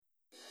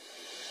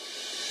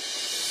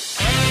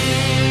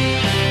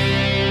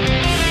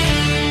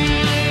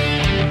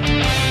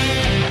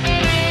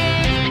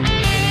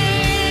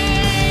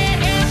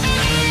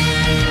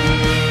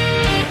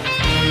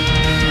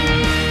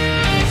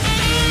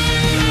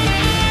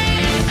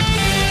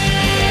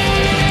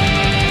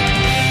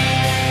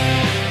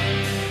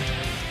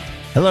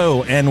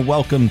Hello and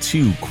welcome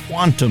to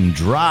Quantum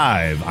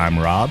Drive. I'm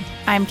Rob.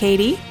 I'm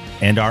Katie.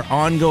 And our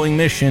ongoing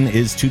mission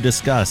is to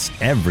discuss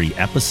every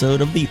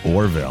episode of The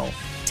Orville.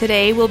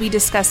 Today we'll be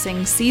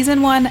discussing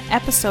Season 1,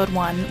 Episode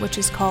 1, which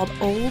is called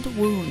Old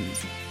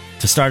Wounds.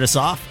 To start us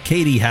off,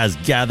 Katie has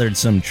gathered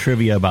some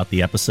trivia about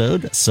the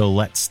episode, so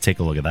let's take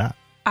a look at that.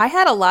 I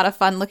had a lot of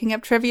fun looking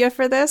up trivia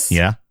for this.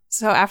 Yeah?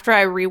 So after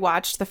I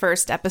rewatched the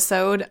first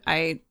episode,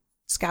 I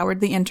scoured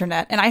the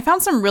internet, and I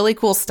found some really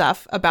cool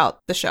stuff about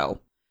the show.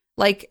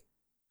 Like,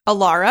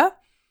 Alara,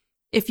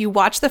 if you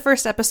watch the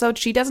first episode,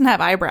 she doesn't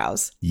have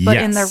eyebrows. Yes. But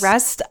in the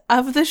rest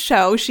of the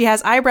show, she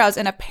has eyebrows,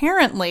 and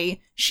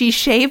apparently she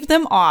shaved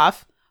them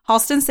off.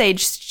 Halston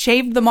Sage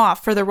shaved them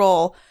off for the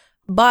role,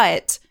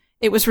 but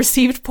it was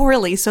received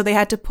poorly, so they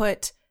had to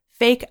put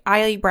fake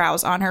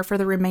eyebrows on her for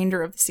the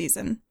remainder of the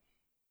season.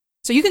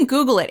 So you can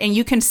Google it, and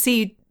you can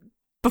see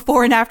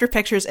before and after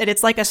pictures, and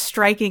it's like a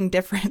striking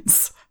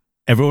difference.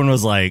 Everyone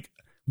was like,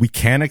 we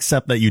can't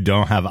accept that you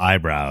don't have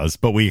eyebrows,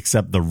 but we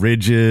accept the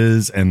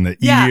ridges and the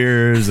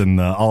ears and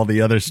all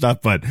the other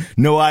stuff, but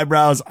no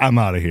eyebrows, I'm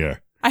out of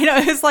here. I know,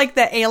 it was like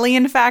the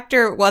alien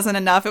factor wasn't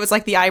enough. It was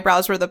like the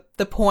eyebrows were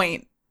the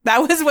point. That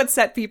was what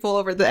set people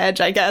over the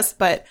edge, I guess.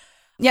 But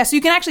yeah, so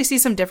you can actually see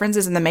some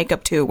differences in the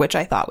makeup too, which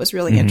I thought was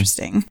really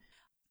interesting.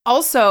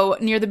 Also,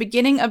 near the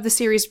beginning of the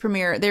series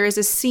premiere, there is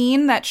a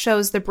scene that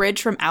shows the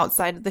bridge from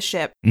outside of the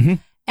ship.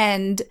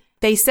 And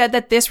they said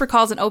that this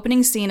recalls an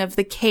opening scene of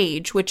The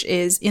Cage, which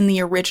is in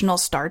the original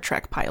Star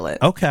Trek pilot.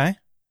 Okay.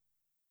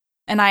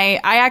 And I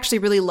actually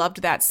really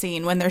loved that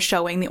scene when they're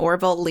showing the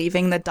Orville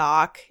leaving the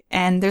dock.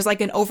 And there's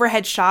like an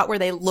overhead shot where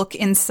they look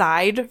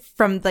inside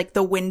from like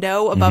the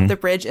window above the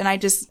bridge. And I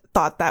just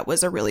thought that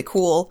was a really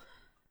cool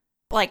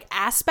like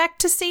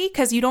aspect to see,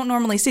 because you don't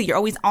normally see. You're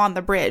always on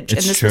the bridge.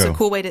 It's and this true. was a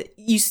cool way to,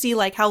 you see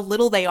like how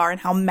little they are and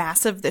how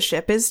massive the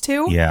ship is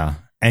too. Yeah.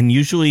 And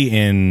usually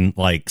in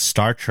like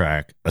Star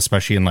Trek,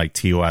 especially in like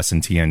TOS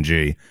and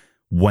TNG,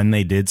 when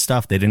they did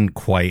stuff, they didn't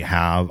quite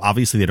have,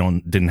 obviously they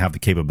didn't have the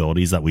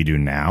capabilities that we do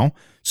now.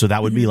 So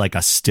that would be like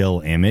a still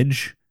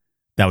image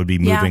that would be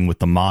moving with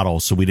the model.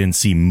 So we didn't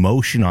see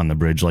motion on the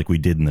bridge like we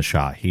did in the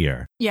shot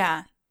here.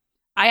 Yeah.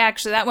 I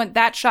actually,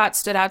 that shot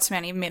stood out to me.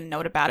 I even made a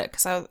note about it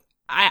because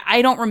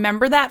I don't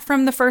remember that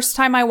from the first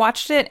time I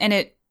watched it. And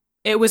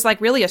it was like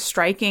really a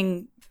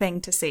striking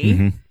thing to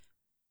see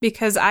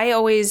because I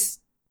always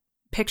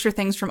picture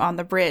things from on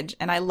the bridge,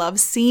 and I love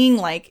seeing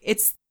like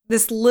it's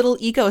this little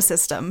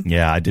ecosystem.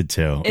 Yeah, I did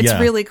too. It's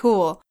really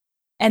cool.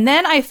 And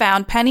then I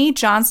found Penny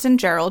Johnston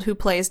Gerald, who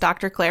plays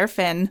Dr. Claire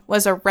Finn,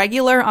 was a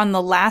regular on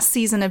the last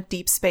season of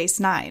Deep Space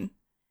Nine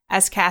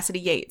as Cassidy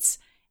Yates.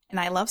 And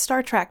I love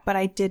Star Trek, but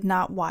I did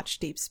not watch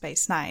Deep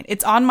Space Nine.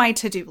 It's on my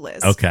to-do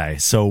list. Okay,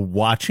 so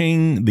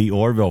watching The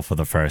Orville for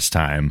the first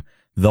time,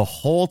 the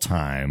whole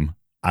time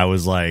I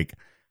was like,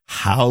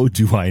 how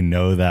do I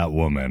know that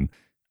woman?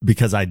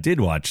 Because I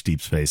did watch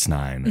Deep Space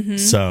Nine.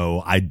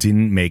 So I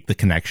didn't make the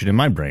connection in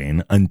my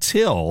brain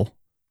until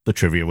the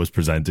trivia was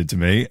presented to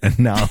me. And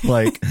now I'm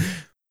like,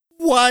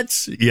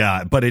 what?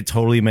 Yeah, but it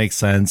totally makes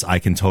sense. I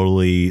can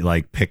totally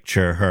like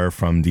picture her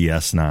from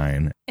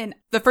DS9. And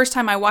the first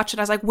time I watched it,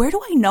 I was like, where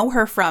do I know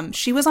her from?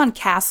 She was on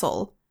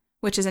Castle,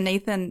 which is a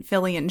Nathan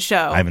Fillion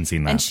show. I haven't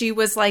seen that. And she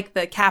was like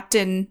the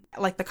captain,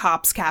 like the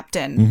cops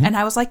captain. And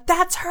I was like,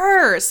 that's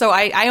her. So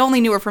I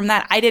only knew her from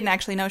that. I didn't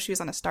actually know she was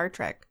on a Star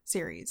Trek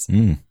series.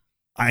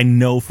 I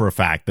know for a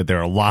fact that there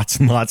are lots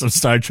and lots of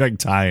Star Trek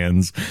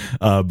tie-ins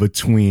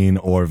between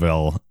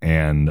Orville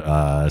and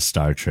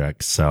Star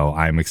Trek. So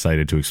I'm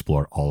excited to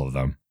explore all of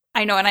them.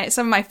 I know. And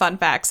some of my fun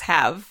facts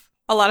have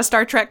a lot of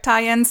Star Trek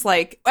tie-ins.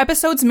 Like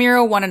episodes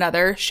mirror one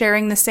another,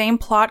 sharing the same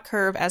plot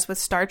curve as with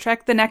Star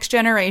Trek The Next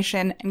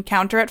Generation,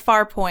 Encounter at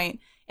Farpoint,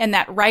 and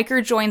that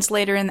Riker joins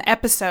later in the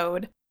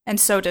episode. And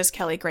so does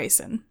Kelly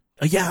Grayson.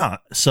 Yeah.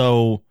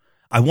 So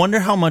I wonder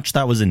how much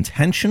that was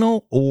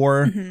intentional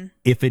or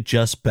if it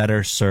just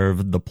better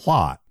served the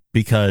plot,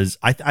 because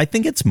I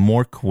think it's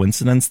more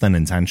coincidence than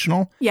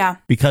intentional. Yeah.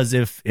 Because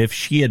if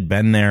she had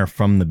been there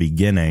from the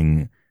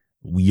beginning,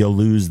 you'll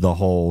lose the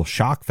whole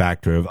shock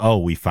factor of, oh,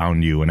 we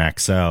found you an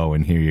XO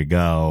and here you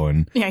go.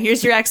 And yeah,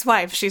 here's your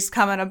ex-wife. She's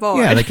coming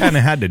aboard. Yeah, they kind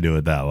of had to do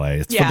it that way.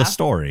 It's for the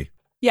story.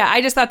 Yeah,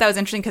 I just thought that was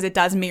interesting because it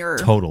does mirror.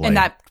 Totally. And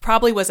that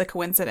probably was a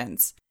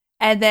coincidence.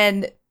 And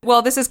then,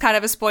 well, this is kind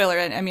of a spoiler.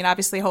 I mean,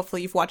 obviously,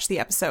 hopefully you've watched the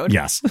episode.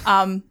 Yes.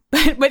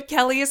 But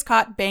Kelly is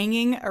caught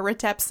banging a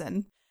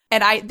Retepson.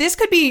 And this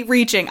could be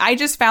reaching. I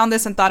just found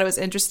this and thought it was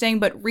interesting.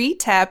 But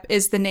Retep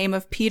is the name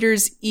of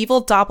Peter's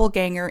evil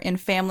doppelganger in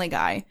Family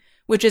Guy,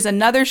 which is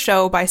another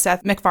show by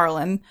Seth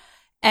MacFarlane.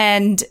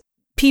 And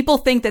people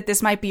think that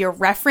this might be a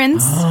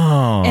reference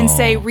and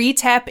say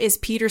Retep is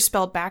Peter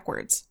spelled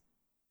backwards.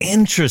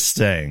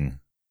 Interesting.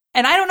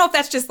 And I don't know if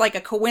that's just like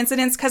a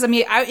coincidence, because I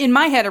mean, in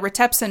my head, a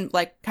Retepson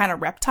like kind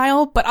of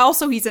reptile, but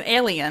also he's an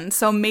alien,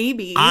 so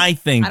maybe. I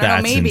think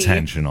that's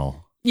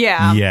intentional.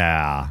 Yeah.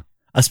 Yeah.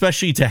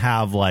 Especially to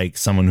have like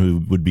someone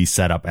who would be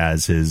set up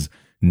as his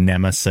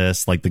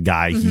nemesis, like the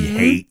guy he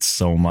hates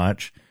so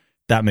much.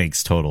 That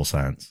makes total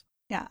sense.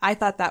 Yeah, I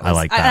thought that was... I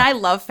like that. And I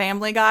love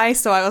Family Guy,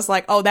 so I was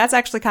like, oh, that's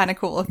actually kind of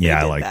cool if they did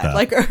I like that.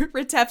 Like,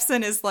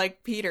 Retepsin is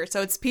like Peter,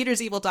 so it's Peter's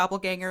evil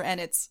doppelganger, and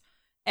it's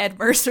Ed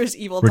Mercer's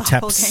evil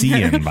doppelganger.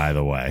 Retepsian, by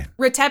the way.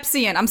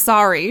 Retepsian, I'm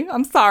sorry.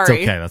 It's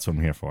okay, that's what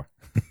I'm here for.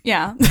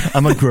 Yeah.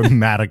 I'm a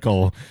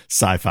grammatical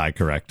sci-fi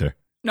corrector.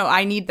 No,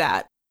 I need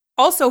that.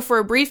 Also, for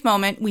a brief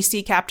moment, we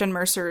see Captain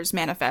Mercer's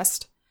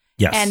manifest.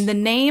 Yes. And the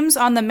names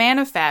on the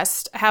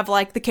manifest have,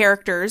 like, the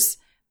characters...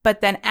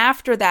 But then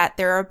after that,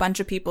 there are a bunch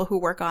of people who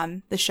work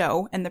on the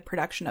show and the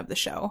production of the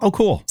show. Oh,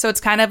 cool. So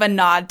it's kind of a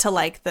nod to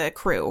like the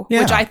crew,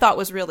 which I thought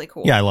was really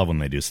cool. Yeah, I love when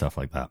they do stuff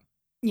like that.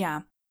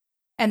 Yeah.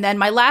 And then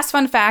my last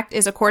fun fact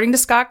is, according to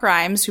Scott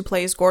Grimes, who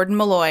plays Gordon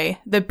Malloy,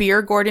 the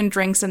beer Gordon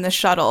drinks in the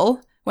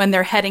shuttle when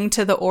they're heading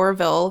to the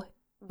Orville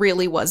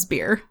really was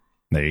beer.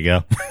 There you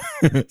go.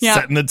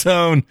 Setting the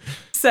tone.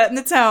 Setting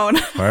the tone.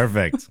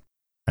 Perfect.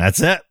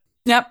 That's it.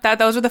 Yep,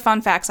 those are the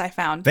fun facts I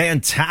found.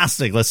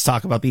 Fantastic. Let's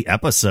talk about the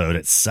episode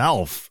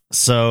itself.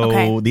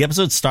 So The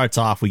episode starts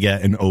off, we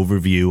get an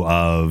overview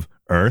of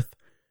Earth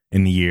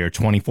in the year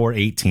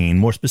 2418,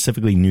 more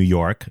specifically New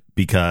York,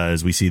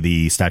 because we see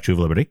the Statue of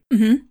Liberty.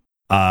 Mm-hmm.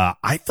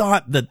 I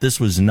thought that this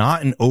was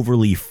not an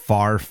overly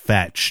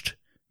far-fetched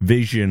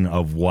vision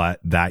of what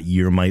that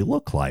year might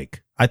look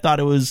like. I thought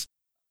it was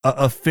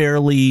a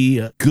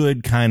fairly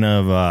good kind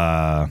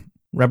of...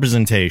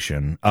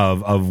 representation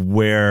of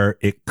where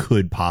it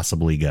could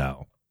possibly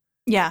go.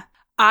 Yeah.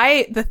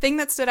 The thing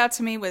that stood out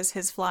to me was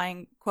his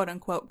flying quote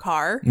unquote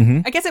car.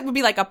 Mm-hmm. I guess it would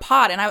be like a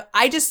pod. And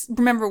I just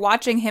remember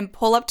watching him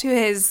pull up to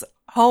his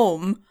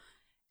home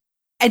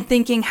and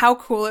thinking how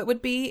cool it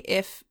would be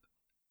if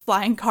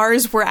flying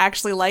cars were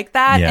actually like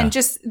that. Yeah. And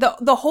just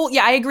the whole,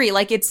 I agree.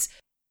 Like it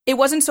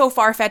wasn't so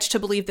far fetched to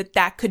believe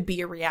that could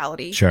be a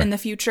reality in the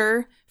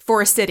future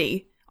for a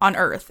city on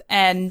Earth.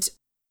 And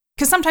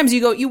because sometimes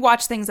you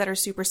watch things that are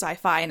super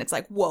sci-fi and it's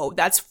like, whoa,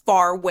 that's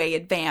far way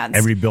advanced.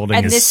 Every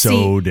building is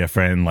so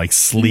different, like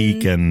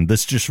sleek, and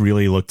this just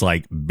really looked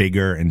like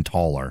bigger and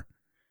taller.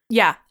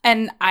 Yeah,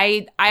 and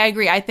I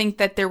agree. I think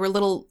that there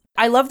were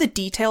I love the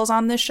details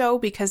on this show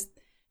because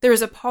there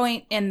was a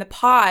point in the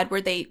pod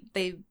where they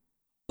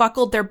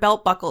buckled their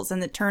belt buckles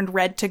and it turned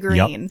red to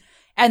green. Yep.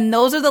 And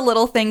those are the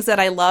little things that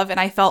I love,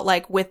 and I felt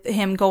like with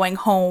him going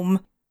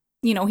home,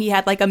 you know, he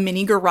had like a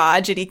mini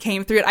garage and he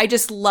came through it. I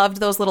just loved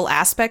those little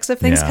aspects of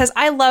things because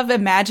I love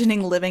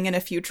imagining living in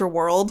a future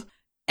world.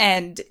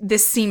 And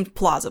this seemed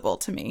plausible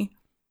to me.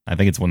 I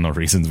think it's one of the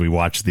reasons we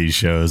watch these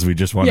shows. We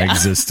just want to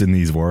exist in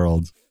these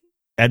worlds.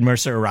 Ed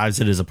Mercer arrives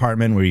at his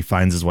apartment where he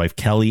finds his wife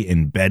Kelly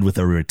in bed with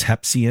a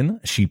Retepsian.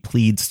 She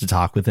pleads to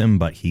talk with him,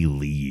 but he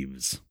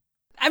leaves.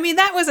 I mean,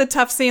 that was a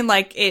tough scene.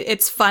 Like,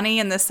 it's funny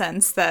in the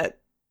sense that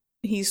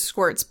he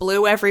squirts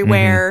blue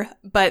everywhere,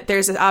 but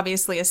there's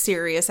obviously a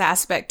serious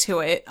aspect to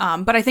it.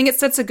 But I think it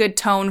sets a good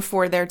tone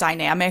for their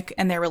dynamic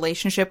and their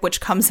relationship, which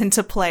comes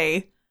into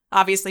play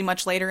obviously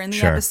much later in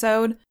the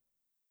episode.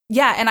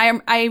 Yeah,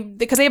 and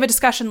because they have a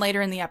discussion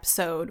later in the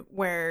episode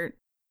where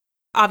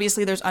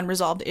obviously there's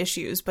unresolved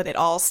issues, but it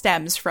all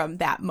stems from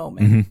that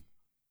moment. Mm-hmm.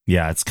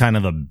 Yeah, it's kind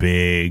of a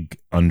big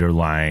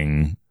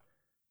underlying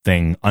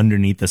thing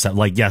underneath this.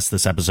 Like, yes,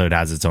 this episode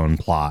has its own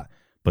plot,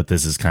 but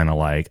this is kind of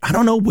like, I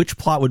don't know which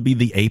plot would be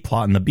the A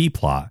plot and the B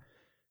plot,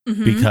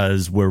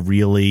 because we're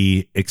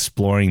really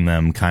exploring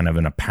them kind of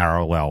in a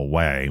parallel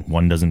way.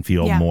 One doesn't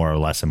feel more or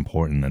less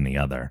important than the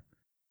other.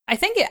 I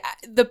think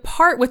the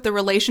part with the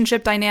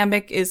relationship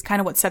dynamic is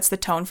kind of what sets the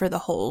tone for the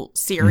whole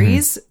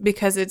series,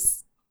 because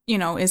it's, you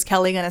know, is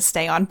Kelly going to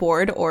stay on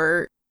board,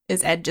 or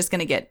is Ed just going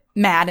to get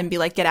mad and be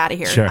like, get out of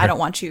here. Sure. I don't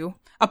want you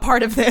a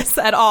part of this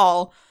at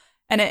all.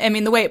 And I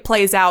mean, the way it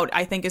plays out,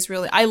 I think is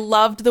really, I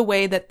loved the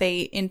way that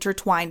they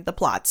intertwined the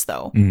plots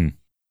though,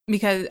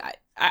 because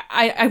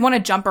I want to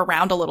jump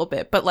around a little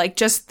bit, but like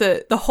just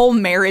the whole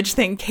marriage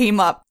thing came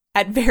up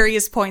at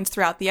various points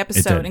throughout the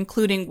episode,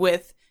 including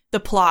with the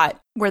plot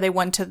where they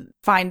went to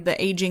find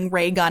the aging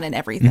ray gun and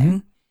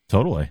everything.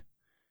 Totally.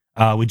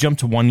 We jump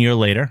to 1 year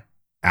later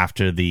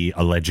after the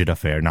alleged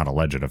affair, not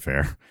alleged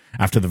affair,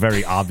 after the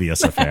very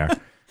obvious affair.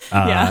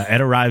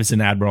 Ed arrives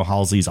in Admiral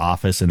Halsey's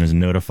office and is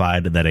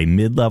notified that a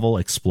mid-level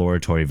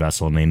exploratory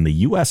vessel named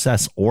the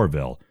USS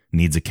Orville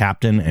needs a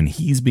captain, and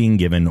he's being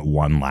given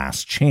one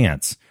last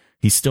chance.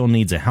 He still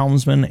needs a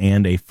helmsman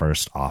and a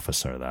first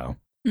officer, though.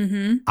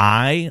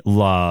 I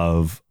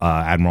love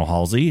Admiral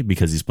Halsey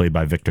because he's played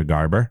by Victor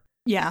Garber.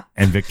 Yeah.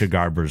 And Victor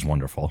Garber is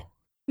wonderful.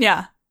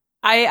 Yeah.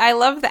 I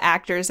love the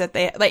actors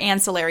the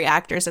ancillary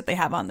actors that they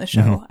have on the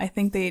show. I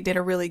think they did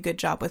a really good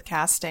job with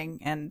casting.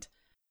 And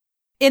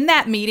in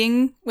that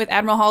meeting with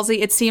Admiral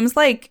Halsey, it seems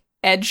like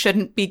Ed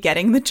shouldn't be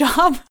getting the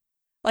job,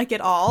 like, at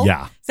all.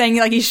 Yeah. Saying,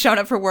 like, he's shown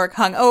up for work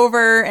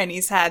hungover and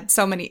he's had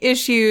so many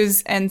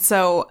issues. And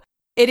so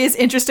it is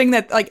interesting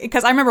that, like,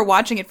 because I remember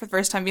watching it for the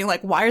first time being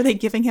like, why are they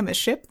giving him a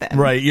ship then?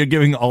 Right. You're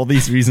giving all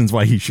these reasons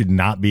why he should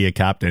not be a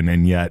captain,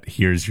 and yet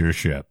here's your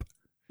ship.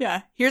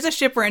 Yeah. Here's a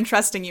ship we're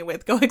entrusting you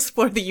with. Go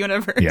explore the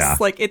universe. Yeah.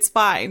 Like, it's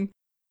fine.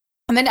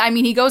 And then, I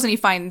mean, he goes and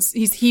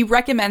he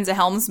recommends a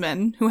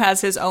helmsman who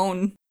has his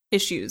own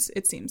issues,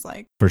 it seems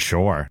like. For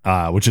sure.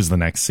 Which is the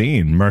next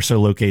scene. Mercer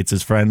locates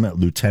his friend,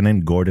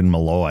 Lieutenant Gordon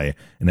Malloy,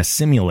 in a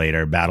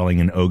simulator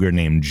battling an ogre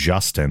named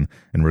Justin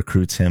and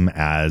recruits him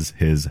as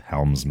his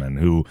helmsman,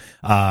 who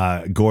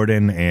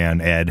Gordon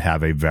and Ed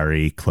have a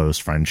very close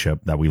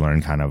friendship that we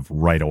learn kind of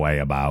right away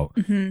about.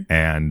 Mm-hmm.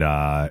 And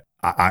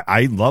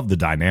I love the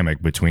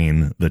dynamic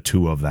between the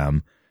two of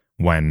them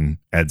when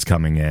Ed's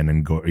coming in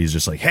and he's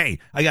just like, hey,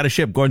 I got a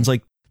ship. Gordon's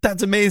like,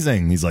 that's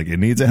amazing. He's like, it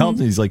needs a help.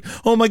 Mm-hmm. He's like,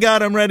 oh my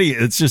God, I'm ready.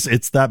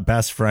 It's that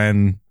best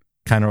friend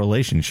kind of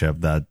relationship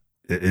that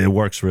it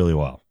works really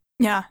well.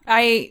 Yeah.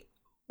 I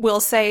will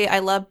say I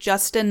love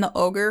Justin the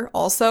ogre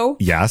also.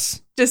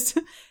 Yes. Just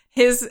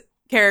his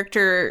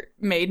character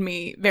made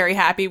me very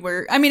happy.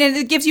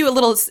 It gives you a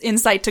little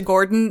insight to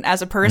Gordon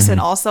as a person.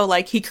 Mm-hmm. Also,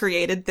 like, he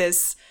created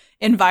this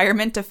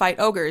environment to fight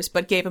ogres,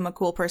 but gave him a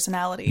cool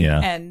personality. Yeah.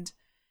 And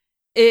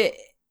it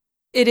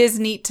is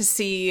neat to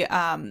see,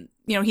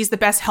 he's the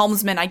best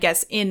helmsman, I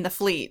guess, in the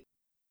fleet.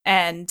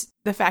 And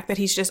the fact that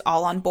he's just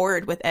all on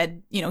board with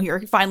Ed,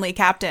 you're finally a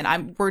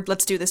captain.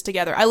 Let's do this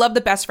together. I love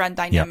the best friend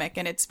dynamic. Yep.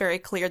 And it's very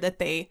clear that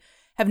they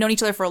have known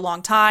each other for a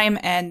long time.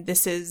 And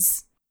this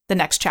is the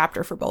next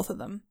chapter for both of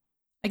them.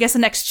 I guess the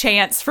next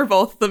chance for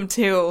both of them,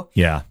 too.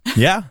 Yeah.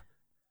 Yeah.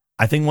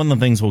 I think one of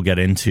the things we'll get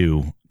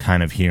into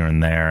kind of here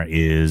and there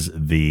is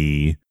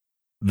the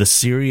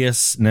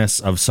seriousness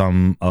of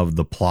some of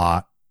the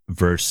plot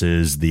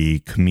versus the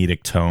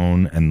comedic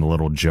tone and the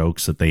little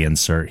jokes that they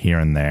insert here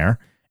and there.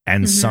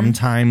 And mm-hmm.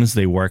 sometimes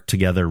they work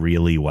together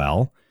really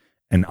well.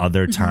 And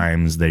other mm-hmm.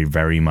 times they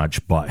very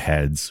much butt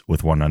heads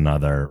with one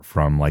another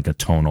from like a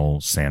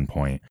tonal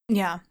standpoint.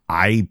 Yeah.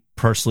 I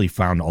personally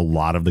found a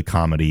lot of the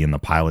comedy in the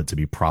pilot to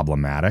be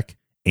problematic.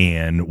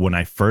 And when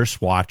I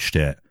first watched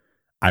it,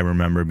 I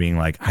remember being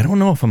like, I don't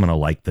know if I'm going to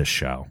like this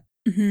show.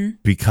 Mm-hmm.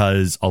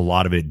 Because a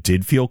lot of it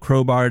did feel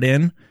crowbarred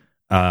in.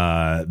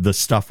 The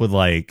stuff with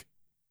like,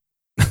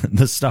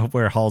 the stuff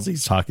where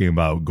Halsey's talking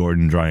about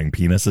Gordon drawing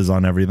penises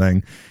on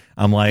everything.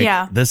 I'm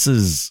like, This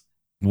is,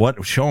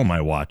 what show am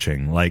I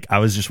watching? Like, I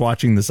was just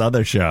watching this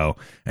other show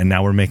and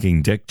now we're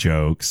making dick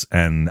jokes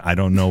and I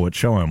don't know what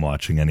show I'm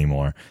watching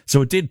anymore.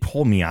 So it did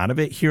pull me out of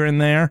it here and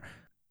there.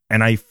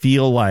 And I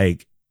feel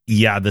like,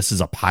 this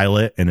is a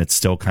pilot and it's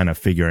still kind of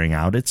figuring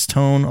out its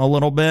tone a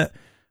little bit.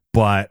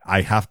 But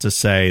I have to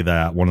say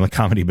that one of the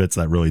comedy bits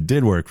that really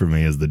did work for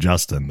me is the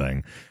Justin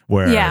thing,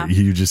 where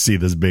you just see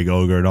this big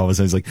ogre and all of a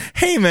sudden he's like,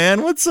 hey,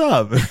 man, what's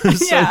up?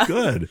 It's so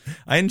good.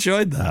 I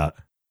enjoyed that.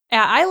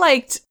 Yeah, I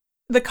liked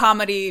the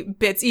comedy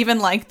bits, even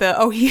like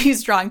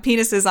he's drawing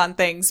penises on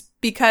things,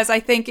 because I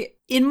think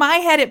in my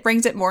head it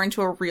brings it more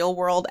into a real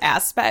world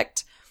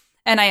aspect.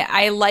 And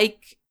I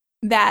like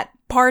that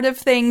part of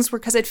things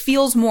because it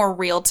feels more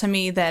real to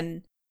me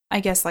than, I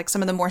guess, like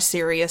some of the more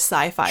serious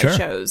sci-fi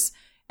shows.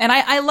 And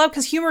I love,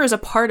 because humor is a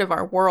part of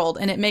our world,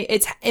 and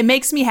it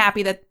makes me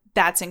happy that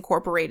that's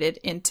incorporated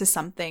into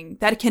something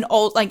that can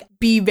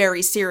be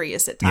very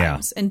serious at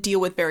times and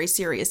deal with very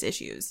serious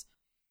issues.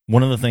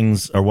 One of the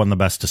things, or one of the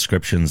best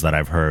descriptions that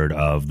I've heard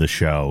of the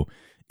show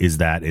is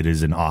that it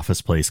is an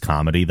office place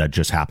comedy that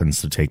just happens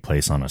to take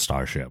place on a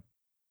starship.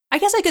 I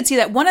guess I could see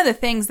that. One of the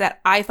things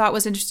that I thought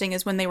was interesting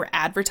is when they were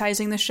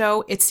advertising the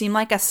show, it seemed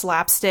like a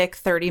slapstick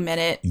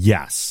 30-minute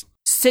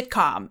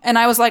sitcom. And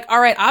I was like, all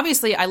right,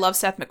 obviously I love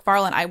Seth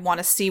MacFarlane. I want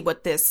to see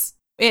what this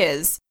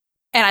is.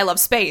 And I love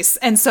space.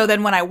 And so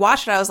then when I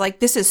watched it, I was like,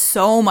 this is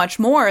so much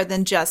more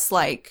than just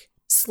like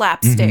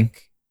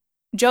slapstick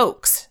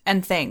jokes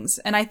and things.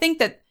 And I think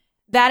that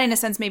in a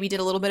sense maybe did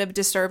a little bit of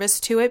disservice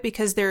to it,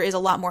 because there is a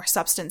lot more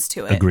substance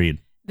to it. Agreed.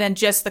 Than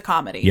just the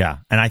comedy. Yeah.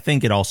 And I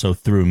think it also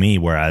threw me,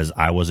 whereas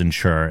I wasn't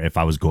sure if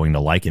I was going to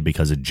like it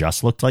because it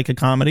just looked like a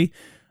comedy.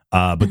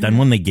 But then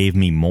when they gave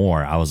me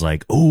more, I was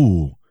like,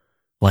 ooh,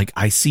 like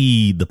I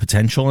see the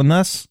potential in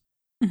this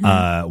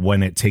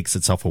when it takes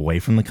itself away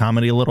from the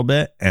comedy a little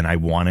bit, and I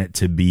want it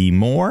to be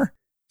more.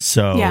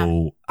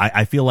 So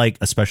I feel like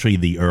especially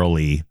the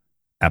early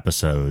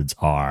episodes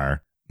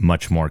are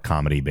much more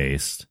comedy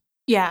based.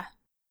 Yeah.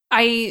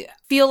 I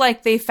feel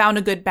like they found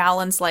a good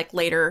balance like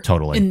later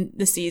in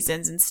the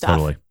seasons and stuff.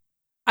 Totally.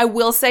 I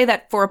will say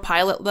that for a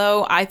pilot,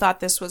 though, I thought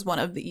this was one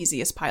of the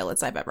easiest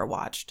pilots I've ever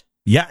watched.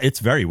 Yeah, it's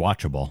very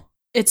watchable.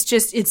 It's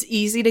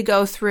easy to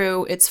go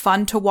through. It's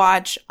fun to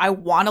watch. I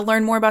want to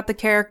learn more about the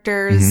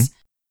characters.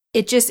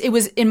 Mm-hmm. It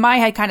was in my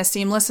head kind of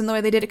seamless in the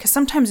way they did it, because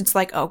sometimes it's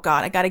like, oh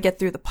God, I got to get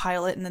through the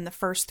pilot and then the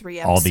first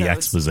 3 episodes. All the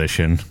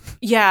exposition.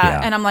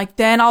 Yeah. And I'm like,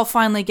 then I'll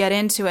finally get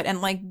into it.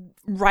 And like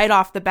right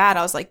off the bat,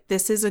 I was like,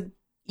 this is a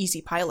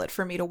easy pilot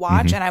for me to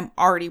watch, and I'm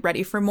already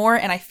ready for more,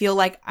 and I feel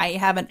like I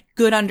have a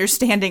good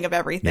understanding of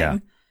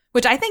everything,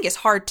 which I think is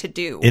hard to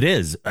do. It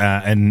is,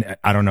 and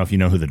I don't know if you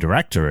know who the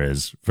director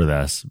is for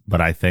this,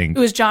 but I think it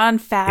was Jon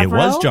Favreau. It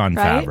was Jon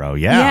Favreau,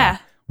 yeah,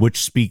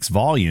 which speaks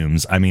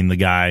volumes. I mean, the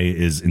guy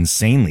is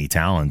insanely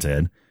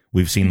talented.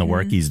 We've seen the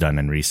work he's done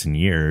in recent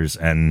years,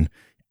 and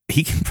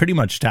he can pretty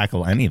much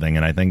tackle anything,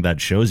 and I think that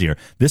shows here.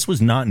 This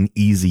was not an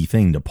easy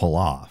thing to pull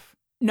off.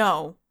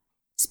 No.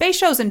 Space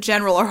shows in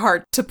general are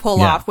hard to pull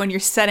off when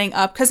you're setting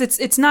up, because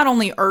it's not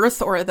only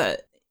Earth or the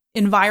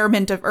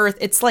environment of Earth.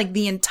 It's like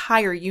the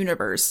entire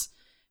universe,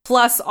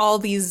 plus all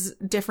these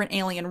different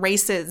alien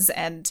races,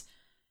 and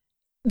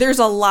there's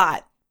a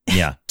lot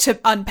to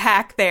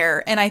unpack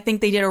there. And I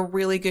think they did a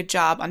really good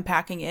job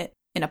unpacking it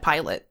in a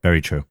pilot.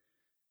 Very true.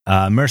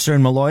 Mercer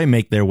and Malloy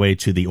make their way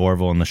to the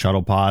Orville in the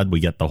shuttle pod. We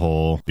get the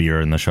whole beer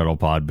in the shuttle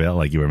pod bit,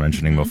 like you were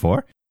mentioning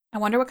before. I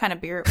wonder what kind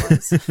of beer it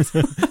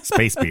was.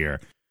 Space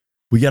beer.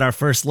 We get our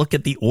first look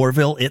at the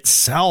Orville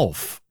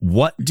itself.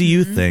 What do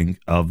you think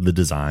of the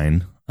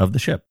design of the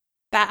ship?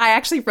 I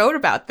actually wrote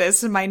about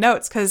this in my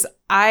notes because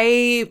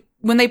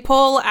when they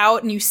pull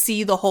out and you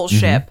see the whole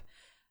ship,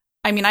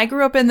 I mean, I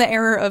grew up in the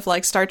era of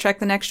like Star Trek: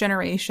 The Next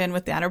Generation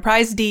with the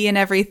Enterprise D and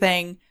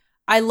everything.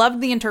 I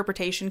loved the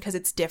interpretation because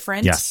it's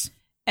different. Yes.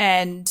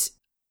 And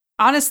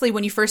honestly,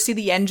 when you first see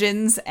the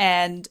engines,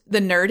 and the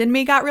nerd in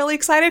me got really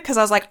excited because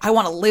I was like, I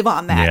want to live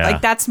on that. Yeah.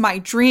 Like, that's my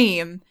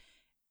dream.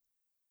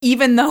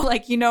 Even though,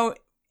 like, you know,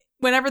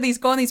 whenever these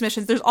go on these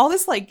missions, there's all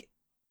this like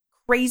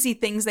crazy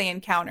things they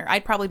encounter.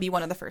 I'd probably be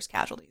one of the first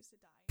casualties to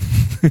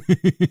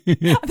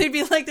die. They'd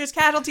be like, there's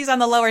casualties on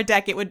the lower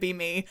deck. It would be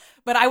me.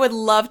 But I would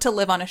love to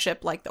live on a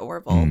ship like the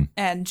Orville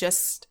and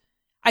just...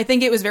 I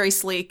think it was very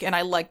sleek, and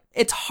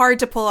it's hard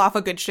to pull off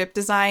a good ship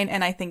design,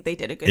 and I think they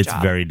did a good job.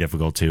 It's very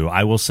difficult too.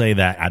 I will say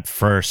that at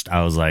first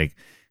I was like,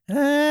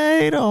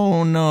 I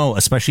don't know,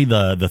 especially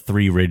the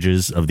three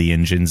ridges of the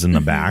engines in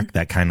the back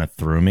that kind of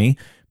threw me,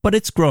 but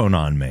it's grown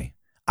on me.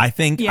 I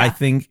think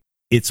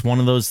it's one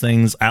of those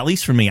things, at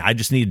least for me, I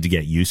just needed to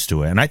get used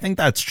to it. And I think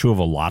that's true of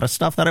a lot of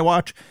stuff that I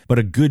watch, but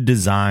a good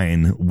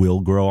design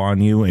will grow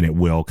on you and it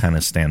will kind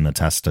of stand the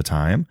test of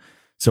time.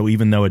 So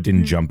even though it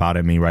didn't jump out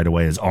at me right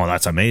away as, oh,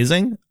 that's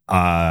amazing,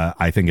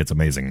 I think it's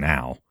amazing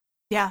now.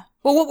 Yeah.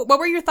 Well, what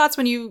were your thoughts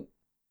when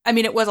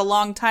it was a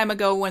long time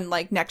ago when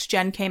like Next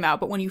Gen came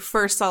out, but when you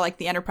first saw like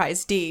the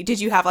Enterprise D,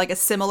 did you have like a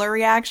similar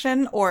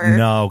reaction or?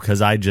 No,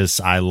 because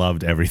I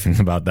loved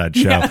everything about that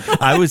show.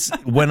 Yeah.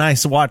 When I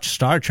watched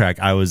Star Trek,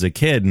 I was a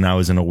kid and I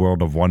was in a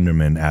world of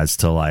wonderment as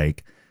to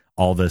like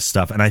all this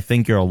stuff. And I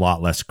think you're a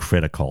lot less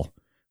critical.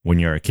 When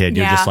you're a kid,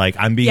 you're just like,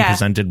 I'm being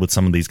presented with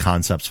some of these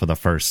concepts for the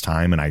first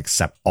time and I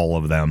accept all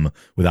of them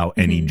without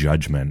any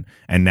judgment.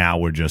 And now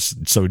we're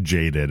just so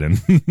jaded.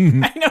 And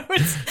I know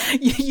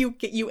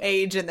you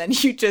age and then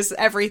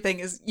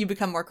you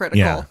become more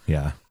critical.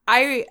 Yeah.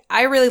 I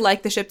really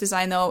like the ship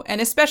design though.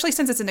 And especially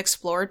since it's an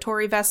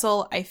exploratory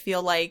vessel, I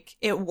feel like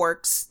it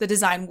works. The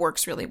design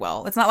works really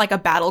well. It's not like a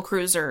battle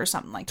cruiser or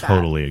something like that.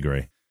 Totally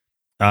agree.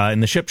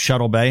 In the ship's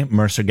shuttle bay,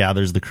 Mercer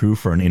gathers the crew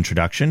for an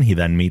introduction. He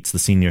then meets the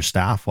senior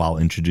staff while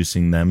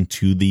introducing them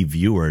to the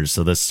viewers.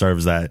 So this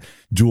serves that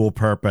dual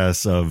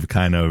purpose of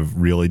kind of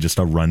really just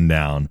a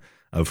rundown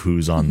of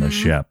who's on the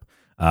ship.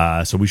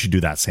 So we should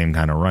do that same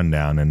kind of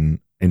rundown and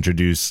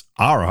introduce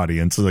our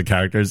audience to the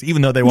characters,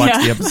 even though they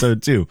watched the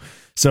episode too.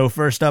 So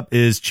first up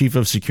is Chief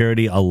of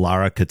Security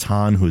Alara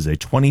Katan, who's a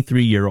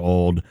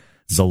 23-year-old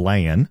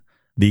Zalayan.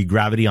 The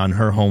gravity on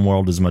her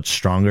homeworld is much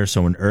stronger,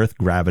 so in Earth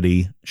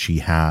gravity, she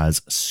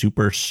has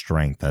super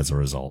strength as a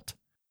result.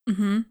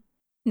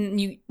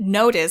 You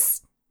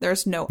notice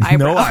there's no eyebrows.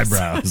 No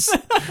eyebrows.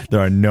 There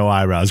are no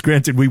eyebrows.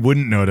 Granted, we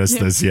wouldn't notice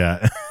this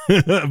yet.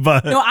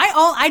 But no,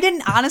 I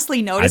didn't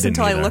honestly notice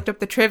until I looked up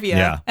the trivia.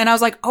 Yeah. And I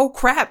was like, oh,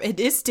 crap, it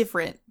is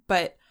different.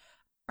 But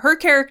her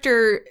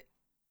character,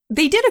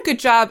 they did a good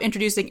job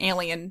introducing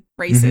alien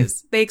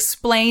races. They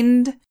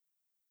explained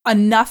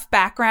enough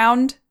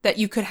background that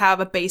you could have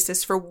a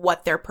basis for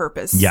what their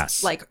purpose.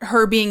 Yes. Like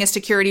her being a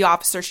security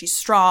officer, she's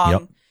strong.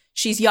 Yep.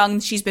 She's young.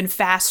 She's been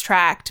fast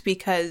tracked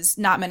because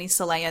not many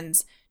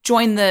Silayans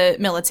join the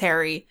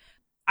military.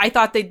 I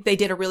thought they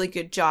did a really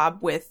good job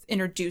with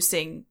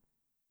introducing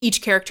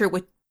each character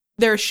with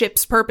their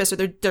ship's purpose or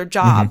their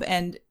job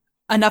and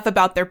enough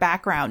about their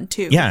background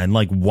too. Yeah. And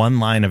like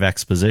one line of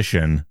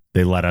exposition,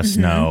 they let us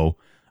know,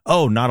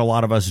 oh, not a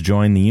lot of us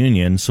join the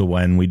Union, so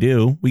when we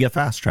do, we get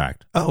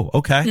fast-tracked. Oh,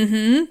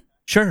 okay.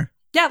 Sure.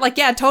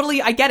 Yeah,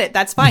 totally, I get it.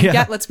 That's fine.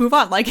 Yeah, let's move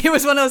on. Like, it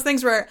was one of those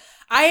things where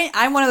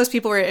I'm one of those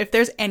people where if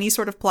there's any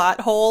sort of plot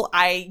hole,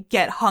 I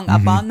get hung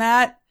up on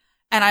that.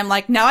 And I'm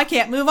like, now I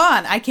can't move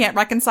on. I can't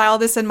reconcile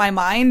this in my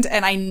mind.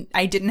 And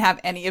I didn't have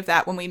any of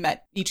that when we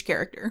met each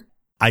character.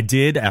 I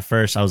did at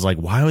first. I was like,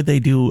 why would they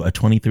do a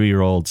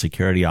 23-year-old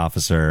security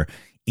officer?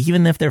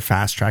 Even if they're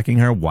fast tracking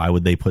her, why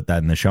would they put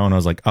that in the show? And I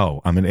was like,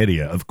 oh, I'm an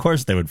idiot. Of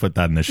course they would put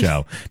that in the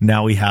show.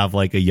 Now we have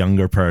like a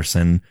younger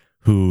person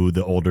who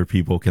the older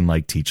people can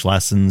like teach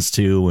lessons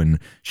to, and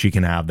she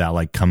can have that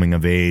like coming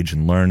of age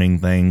and learning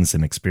things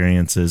and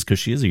experiences because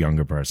she is a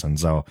younger person.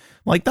 So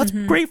like, that's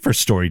great for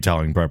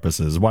storytelling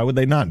purposes. Why would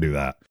they not do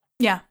that?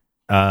 Yeah.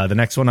 The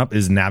next one up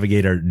is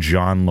Navigator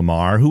John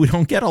Lamar, who we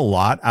don't get a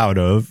lot out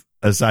of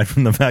aside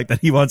from the fact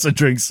that he wants to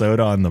drink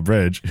soda on the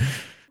bridge.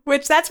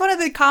 Which that's one of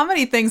the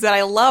comedy things that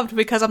I loved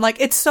because I'm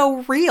like, it's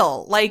so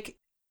real. Like,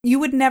 you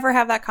would never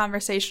have that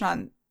conversation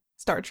on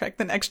Star Trek: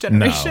 The Next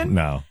Generation.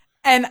 No.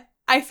 And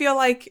I feel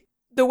like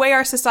the way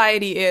our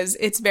society is,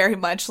 it's very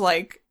much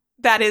like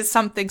that is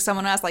something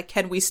someone asked, like,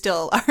 can we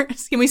still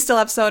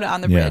have soda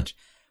on the bridge?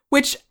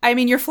 Which, I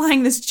mean, you're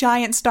flying this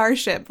giant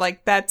starship.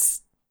 Like,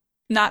 that's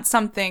not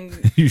something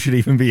you should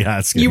even be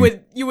asking.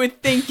 You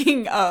would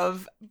thinking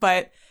of,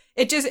 but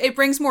it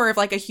brings more of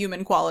like a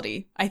human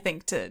quality, I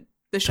think, to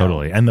the show.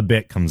 Totally. And the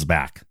bit comes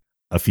back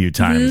a few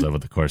times over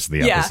the course of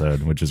the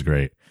episode, which is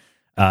great.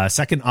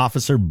 Second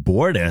Officer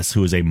Bortus,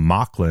 who is a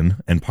Moclan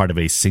and part of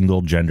a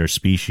single gender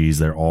species.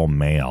 They're all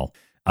male.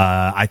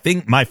 I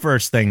think my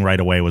first thing right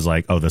away was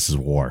like, oh, this is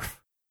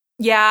Worf.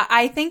 Yeah,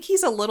 I think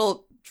he's a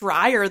little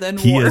drier than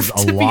Worf. He is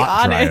a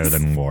lot drier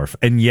than Worf,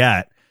 and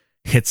yet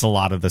hits a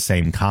lot of the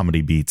same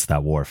comedy beats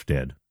that Worf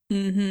did.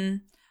 Mm-hmm.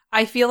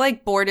 I feel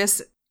like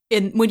Bortus,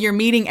 when you're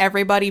meeting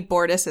everybody,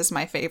 Bortus is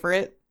my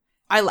favorite.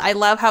 I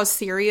love how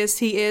serious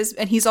he is,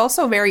 and he's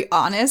also very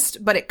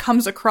honest, but it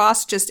comes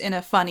across just in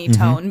a funny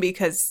tone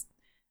because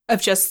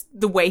of just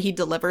the way he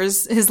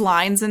delivers his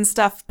lines and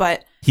stuff.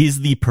 But he's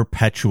the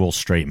perpetual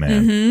straight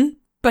man.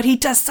 But he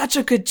does such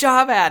a good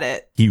job at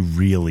it. He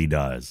really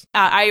does.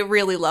 I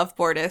really love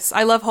Bortus.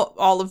 I love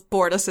all of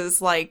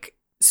Bortus's like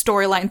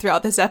storyline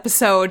throughout this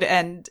episode,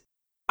 and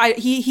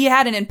he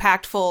had an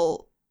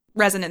impactful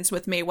resonance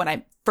with me when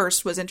I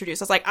first was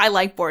introduced. I was like, I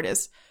like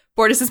Bortus.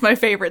 Bortus is my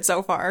favorite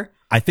so far.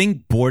 I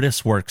think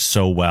Bortus works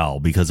so well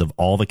because of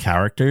all the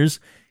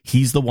characters.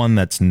 He's the one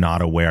that's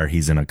not aware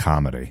he's in a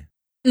comedy.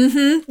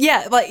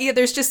 Yeah,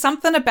 there's just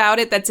something about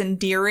it that's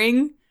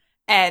endearing,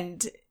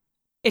 and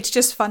it's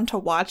just fun to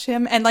watch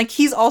him. And like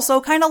he's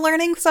also kind of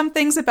learning some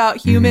things about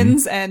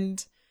humans,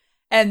 and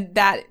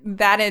that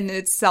in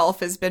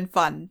itself has been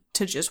fun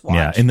to just watch.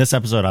 Yeah, in this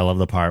episode, I love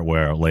the part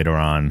where later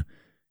on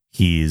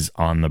he's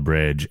on the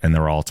bridge and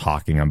they're all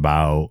talking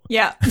about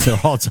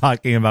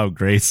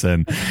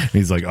Grayson. And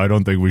he's like, I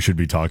don't think we should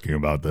be talking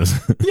about this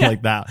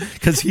like that,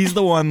 because he's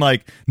the one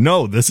like,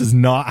 no, this is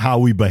not how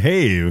we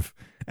behave,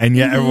 and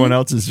yet everyone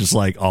else is just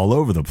like all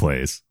over the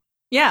place.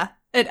 Yeah,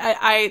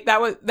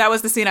 that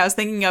was the scene I was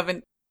thinking of,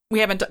 and we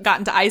haven't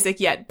gotten to Isaac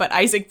yet, but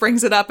Isaac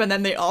brings it up and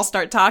then they all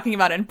start talking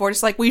about it, and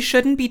Bortus like, we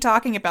shouldn't be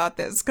talking about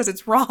this because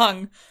it's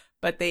wrong,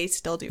 but they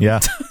still do.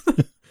 Yeah.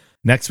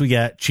 Next, we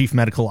get Chief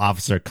Medical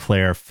Officer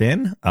Claire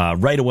Finn.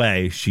 Right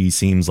away, she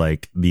seems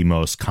like the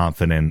most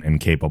confident and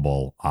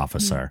capable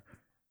officer.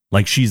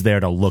 Like, she's there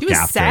to look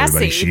after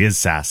everybody. She is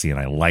sassy, and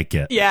I like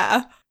it.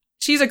 Yeah.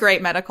 She's a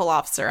great medical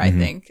officer, I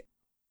think.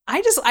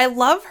 I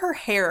love her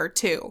hair,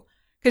 too,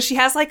 because she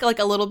has, like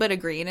a little bit of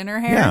green in her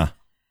hair. Yeah.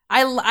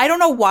 I don't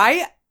know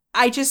why.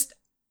 I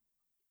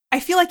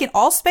feel like in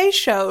all space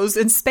shows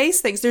and space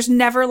things, there's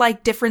never,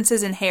 like,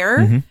 differences in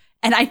hair.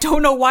 And I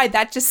don't know why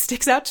that just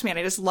sticks out to me. And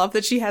I just love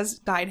that she has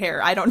dyed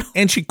hair. I don't know.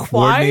 And she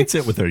coordinates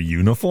it with her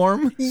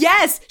uniform.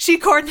 Yes, she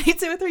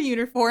coordinates it with her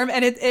uniform.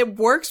 And it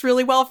works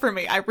really well for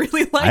me. I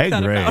really like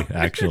that about her.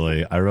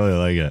 Actually. I really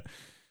like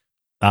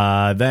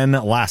it. Then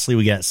lastly,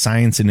 we get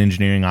Science and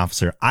Engineering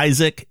Officer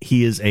Isaac.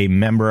 He is a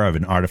member of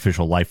an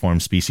artificial life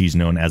form species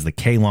known as the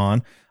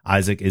Kaylon.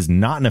 Isaac is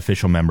not an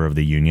official member of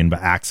the Union,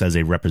 but acts as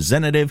a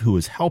representative who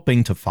is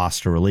helping to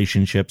foster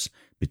relationships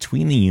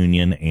between the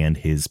Union and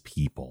his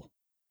people.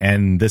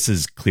 And this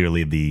is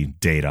clearly the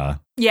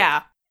Data.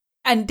 Yeah.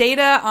 And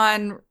Data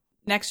on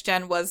Next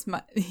Gen was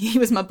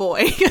my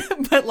boy.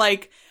 But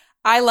like,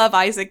 I love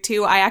Isaac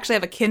too. I actually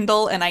have a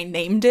Kindle and I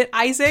named it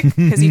Isaac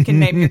because you can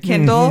name your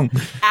Kindle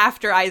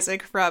after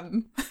Isaac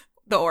from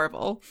the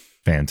Orville.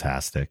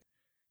 Fantastic.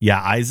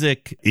 Yeah,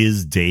 Isaac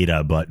is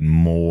Data, but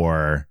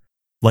more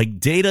like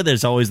Data.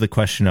 There's always the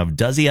question of,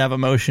 does he have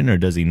emotion or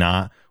does he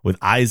not? With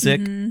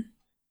Isaac,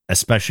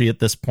 especially at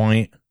this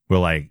point, we're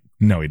like,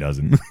 no, he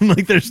doesn't.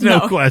 Like, there's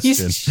no question.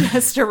 He's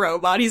just a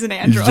robot. He's an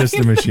android. He's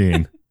just a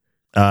machine.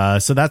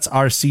 So that's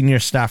our senior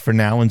staff for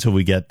now until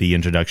we get the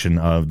introduction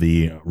of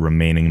the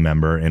remaining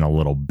member in a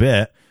little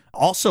bit.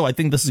 Also, I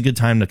think this is a good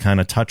time to kind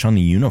of touch on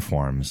the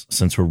uniforms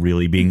since we're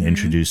really being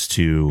introduced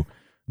to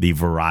the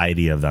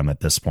variety of them at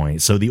this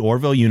point. So the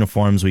Orville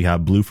uniforms, we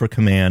have blue for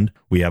command,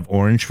 we have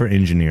orange for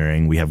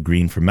engineering, we have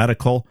green for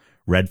medical,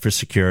 red for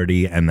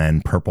security, and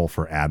then purple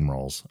for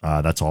admirals.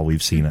 That's all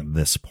we've seen at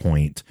this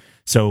point.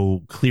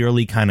 So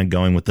clearly kind of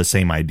going with the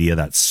same idea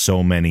that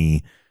so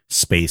many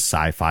space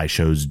sci-fi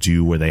shows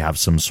do, where they have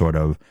some sort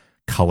of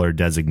color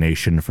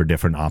designation for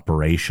different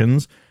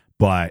operations,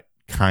 but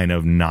kind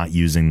of not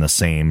using the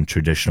same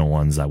traditional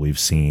ones that we've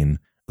seen.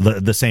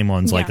 The same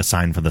ones like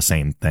assigned for the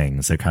same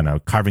things. They're kind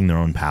of carving their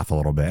own path a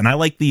little bit. And I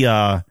like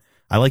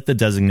the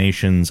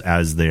designations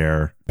as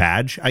their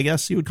badge, I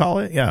guess you would call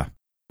it. Yeah.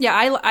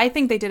 Yeah, I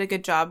think they did a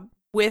good job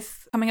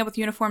with coming up with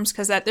uniforms,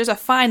 because there's a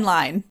fine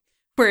line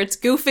where it's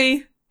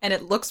goofy and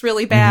it looks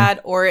really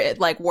bad, or it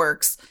like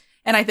works.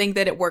 And I think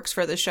that it works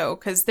for the show,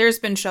 because there's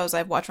been shows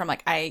I've watched where I'm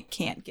like, I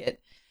can't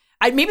get,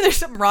 maybe there's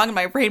something wrong in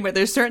my brain where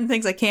there's certain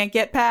things I can't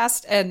get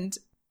past, and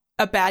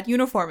a bad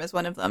uniform is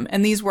one of them.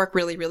 And these work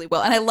really, really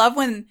well. And I love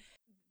when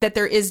that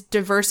there is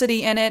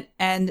diversity in it,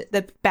 and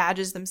the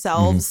badges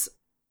themselves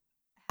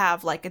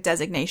have like a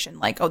designation,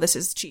 like, oh, this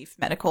is chief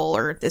medical,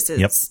 or this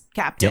is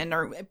captain,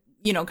 or,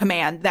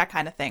 command, that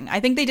kind of thing.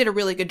 I think they did a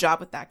really good job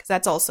with that, because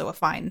that's also a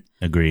fine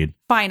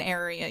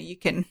area you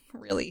can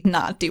really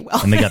not do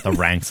well. And they got the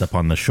ranks up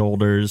on the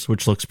shoulders,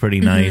 which looks pretty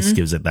nice,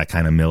 gives it that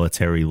kind of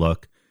military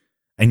look.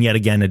 And yet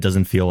again, it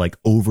doesn't feel like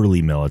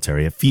overly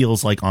military. It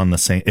feels like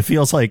it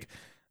feels like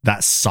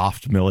that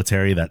soft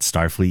military that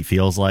Starfleet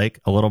feels like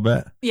a little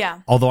bit.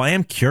 Yeah. Although I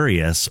am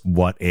curious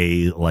what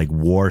a like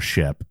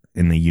warship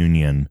in the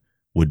Union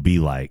would be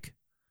like.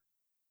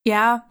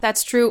 Yeah,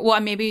 that's true. Well,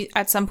 maybe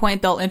at some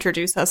point they'll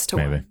introduce us to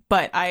one.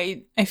 But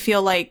I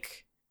feel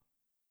like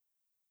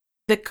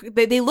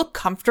they look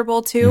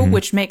comfortable too,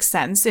 which makes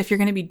sense if you're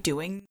going to be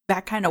doing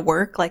that kind of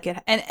work. Like and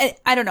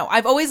I don't know.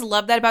 I've always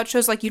loved that about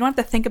shows. Like you don't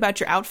have to think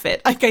about your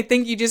outfit. Like I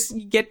think you just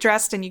get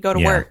dressed and you go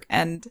to work.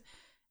 And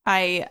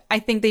I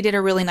think they did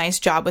a really nice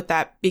job with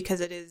that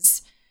because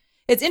it's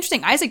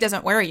interesting. Isaac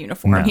doesn't wear a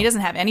uniform. No. He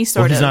doesn't have any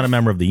sort of. He's not a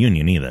member of the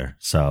Union either,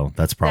 so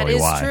that's probably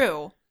why. That is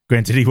true.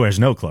 Granted, he wears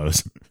no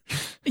clothes.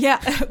 Yeah,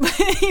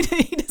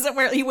 he doesn't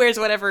wear. He wears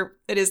whatever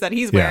it is that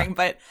he's wearing.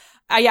 But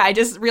I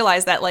just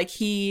realized that like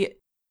he's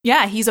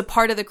a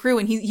part of the crew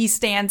and he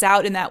stands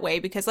out in that way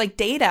because like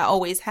Data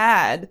always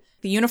had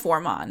the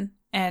uniform on,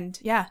 and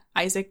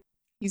Isaac,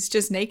 he's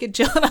just naked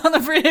chilling on the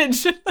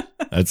bridge.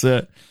 That's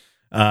it.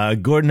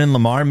 Gordon and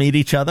Lamar meet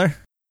each other.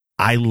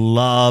 I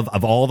love,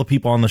 of all the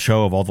people on the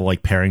show, of all the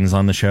like pairings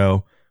on the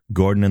show,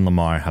 Gordon and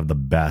Lamar have the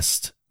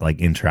best like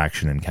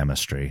interaction and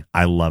chemistry.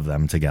 I love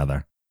them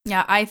together.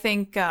 Yeah, I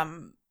think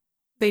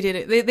they did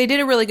it. They did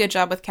a really good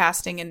job with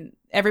casting, and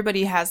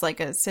everybody has like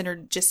a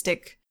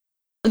synergistic.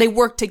 They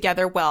work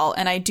together well,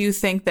 and I do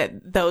think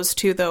that those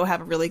two though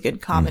have a really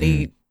good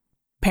comedy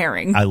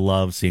pairing. I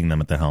love seeing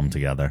them at the helm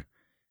together.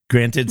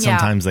 Granted,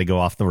 sometimes they go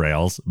off the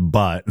rails,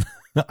 but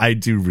I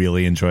do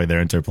really enjoy their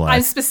interplay.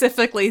 I'm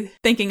specifically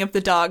thinking of the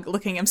dog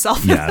licking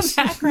himself in the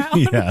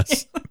background.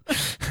 Yes.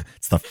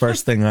 It's the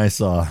first thing I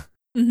saw.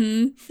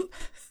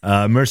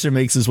 Mercer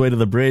makes his way to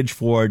the bridge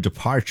for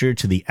departure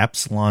to the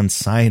Epsilon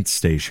Science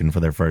Station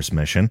for their first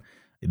mission.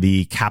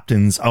 The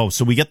captain's...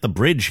 so we get the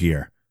bridge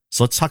here.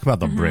 So let's talk about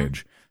the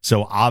bridge.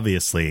 So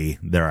obviously,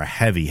 there are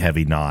heavy,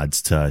 heavy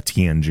nods to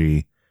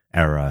TNG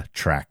era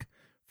Trek.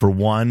 For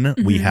one,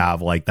 we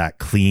have like that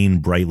clean,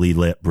 brightly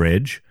lit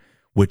bridge,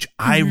 which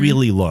I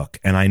really look.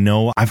 And I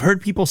know I've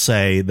heard people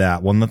say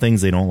that one of the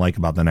things they don't like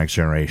about the Next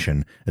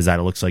Generation is that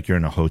it looks like you're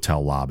in a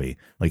hotel lobby.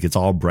 Like it's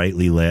all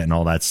brightly lit and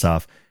all that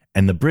stuff.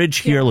 And the bridge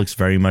here looks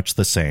very much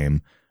the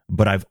same.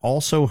 But I've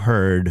also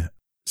heard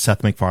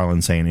Seth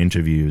MacFarlane say in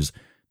interviews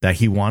that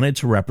he wanted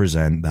to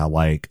represent that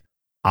like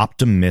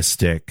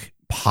optimistic,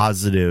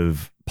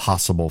 positive,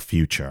 possible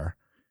future.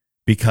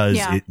 Because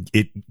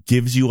it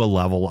gives you a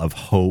level of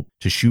hope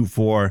to shoot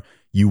for.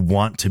 You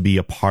want to be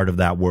a part of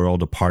that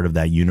world, a part of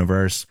that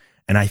universe.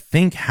 And I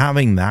think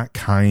having that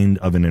kind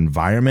of an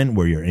environment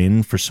where you're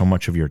in for so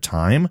much of your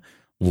time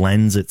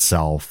lends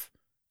itself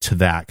to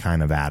that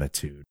kind of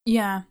attitude.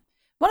 Yeah.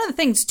 One of the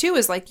things, too,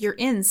 is like you're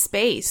in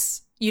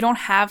space. You don't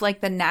have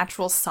like the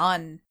natural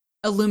sun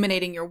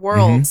illuminating your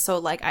world. So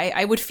like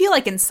I would feel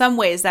like in some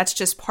ways that's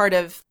just part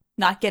of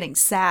not getting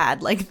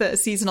sad, like the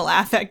seasonal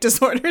affect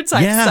disorder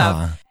type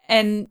stuff.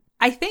 And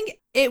I think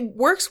it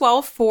works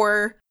well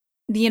for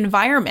the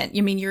environment. I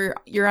mean,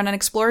 you're on an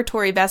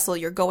exploratory vessel.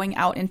 You're going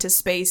out into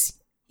space.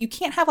 You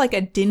can't have like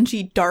a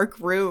dingy, dark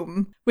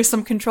room with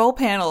some control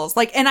panels.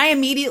 Like, and I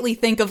immediately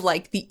think of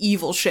like the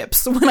evil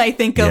ships when I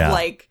think of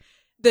like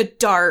the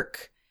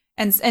dark.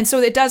 And so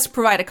it does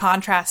provide a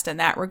contrast in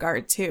that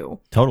regard too.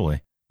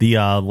 Totally. The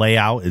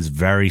layout is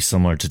very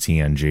similar to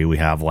TNG. We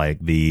have like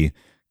the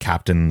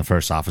captain and the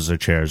first officer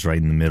chairs right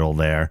in the middle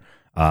there.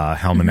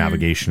 Helm and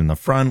navigation in the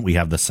front. We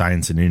have the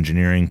science and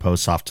engineering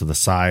posts off to the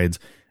sides.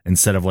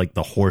 Instead of like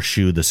the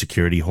horseshoe, the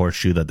security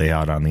horseshoe that they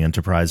had on the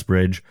Enterprise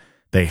bridge,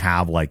 they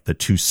have like the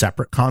two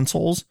separate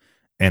consoles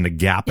and a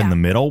gap in the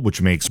middle,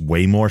 which makes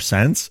way more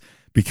sense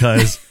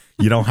because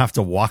you don't have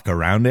to walk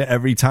around it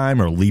every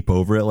time or leap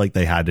over it like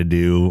they had to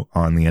do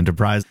on the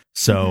Enterprise.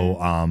 So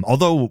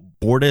although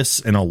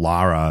Bortus and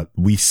Alara,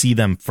 we see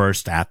them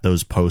first at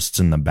those posts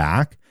in the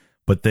back,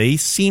 but they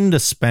seem to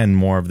spend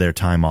more of their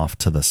time off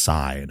to the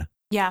side.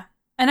 Yeah.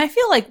 And I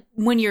feel like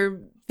when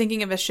you're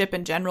thinking of a ship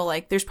in general,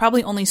 like there's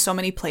probably only so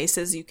many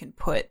places you can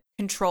put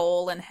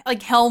control, and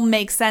like helm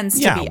makes sense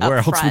to be up where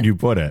else front. would you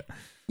put it?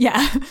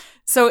 Yeah.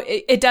 So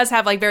it does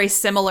have like very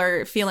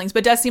similar feelings, but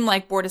it does seem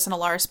like Bortus and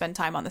Alara spend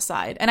time on the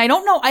side. And I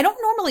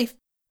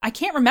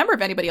can't remember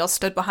if anybody else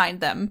stood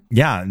behind them.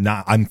 Yeah,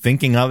 I'm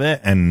thinking of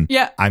it and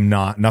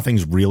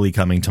nothing's really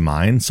coming to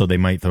mind. So they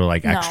might throw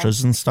like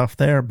extras and stuff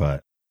there,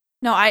 but.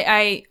 No,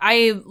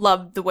 I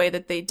love the way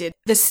that they did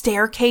the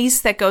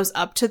staircase that goes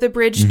up to the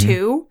bridge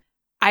too.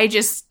 I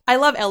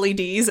love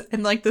LEDs,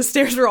 and like the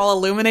stairs were all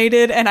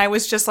illuminated, and I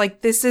was just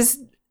like, this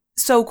is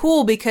so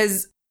cool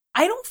because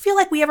I don't feel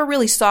like we ever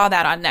really saw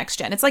that on Next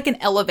Gen. It's like an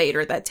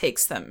elevator that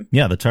takes them.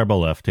 Yeah, the turbo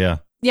lift, yeah.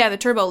 Yeah, the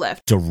turbo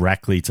lift.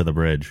 Directly to the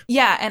bridge.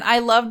 Yeah, and I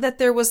love that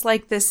there was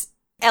like this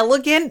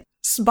elegant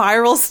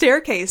spiral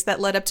staircase that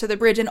led up to the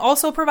bridge and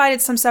also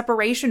provided some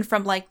separation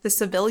from like the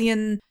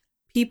civilian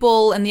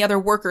people and the other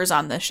workers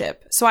on the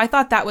ship. So I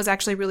thought that was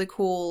actually really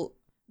cool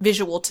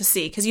visual to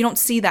see because you don't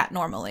see that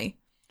normally.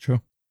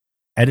 True.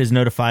 Ed is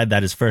notified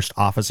that his first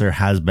officer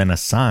has been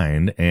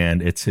assigned,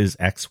 and it's his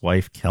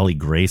ex-wife, Kelly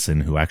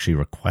Grayson, who actually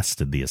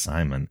requested the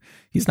assignment.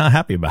 He's not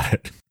happy about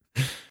it.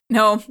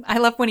 No, I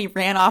love when he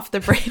ran off the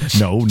bridge.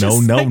 No.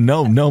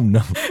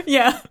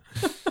 Yeah.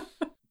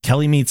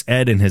 Kelly meets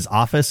Ed in his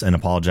office and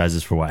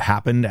apologizes for what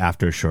happened.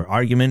 After a short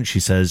argument, she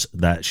says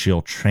that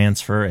she'll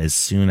transfer as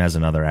soon as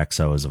another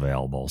XO is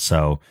available.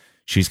 So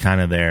she's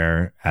kind of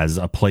there as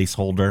a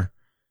placeholder.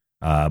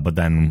 But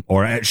then,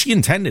 or she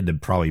intended to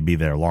probably be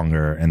there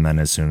longer. And then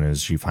as soon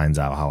as she finds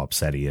out how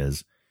upset he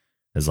is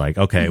like,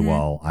 okay,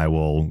 well, I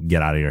will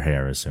get out of your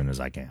hair as soon as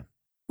I can.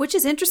 Which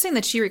is interesting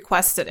that she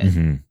requested it.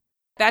 Mm-hmm.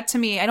 That to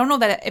me, I don't know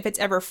that if it's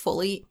ever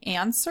fully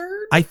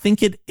answered. I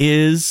think it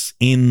is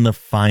in the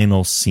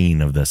final scene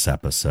of this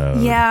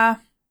episode. Yeah,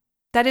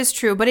 that is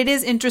true. But it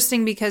is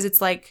interesting because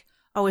it's like,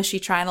 oh, is she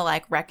trying to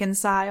like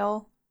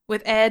reconcile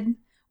with Ed?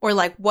 Or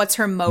like, what's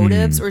her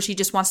motives? Or she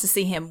just wants to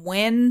see him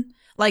win?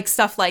 Like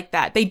stuff like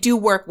that. They do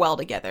work well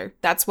together.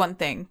 That's one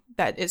thing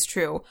that is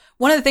true.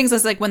 One of the things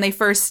is like when they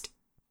first,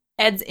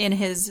 Ed's in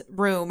his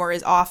room or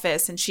his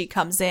office and she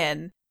comes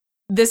in.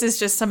 This is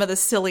just some of the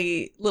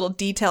silly little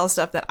detail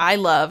stuff that I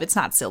love. It's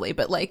not silly,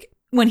 but like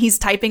when he's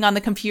typing on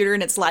the computer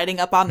and it's lighting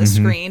up on the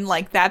screen,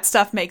 like that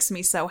stuff makes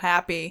me so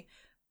happy.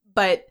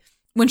 But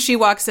when she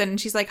walks in and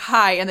she's like,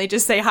 hi, and they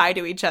just say hi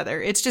to each other,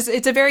 it's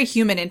a very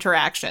human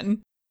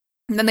interaction.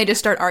 And then they just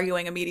start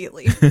arguing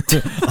immediately.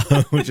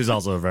 Which is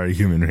also a very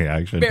human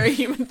reaction. Very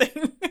human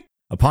thing.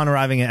 Upon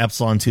arriving at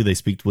Epsilon 2, they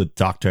speak with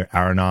Dr.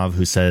 Aronov,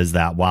 who says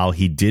that while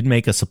he did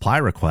make a supply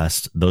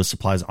request, those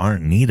supplies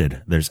aren't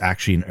needed. There's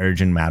actually an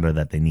urgent matter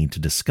that they need to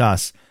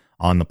discuss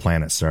on the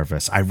planet's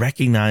surface. I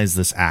recognize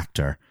this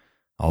actor,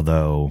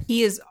 although...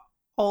 He is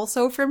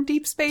also from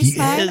Deep Space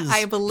Nine,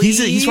 I believe.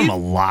 He's from a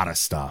lot of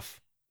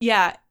stuff.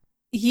 Yeah,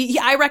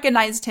 I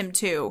recognized him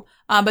too.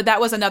 But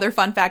that was another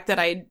fun fact that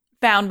I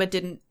found but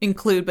didn't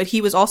include. But he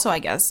was also, I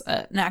guess,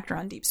 an actor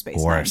on Deep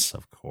Space Nine.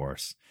 Of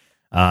course.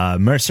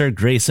 Mercer,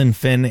 Grayson,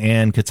 Finn,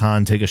 and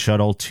Catan take a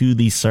shuttle to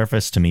the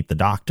surface to meet the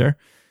Doctor.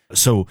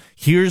 So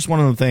here's one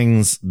of the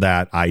things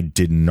that I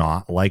did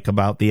not like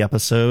about the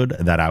episode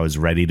that I was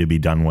ready to be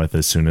done with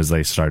as soon as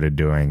they started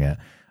doing it.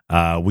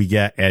 We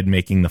get Ed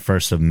making the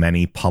first of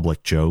many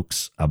public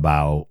jokes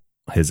about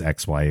his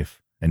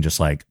ex-wife and just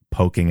like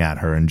poking at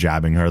her and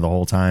jabbing her the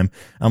whole time.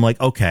 I'm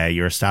like, okay,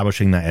 you're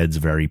establishing that Ed's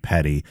very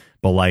petty,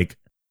 but like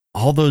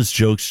all those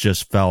jokes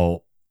just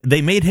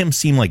they made him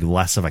seem like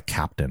less of a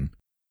captain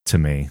to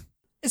me.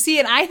 See,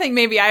 and I think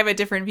maybe I have a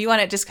different view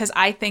on it just because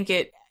I think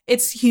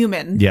it's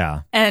human.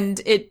 Yeah.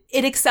 And it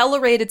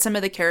accelerated some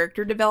of the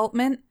character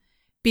development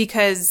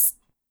because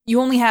you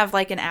only have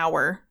like an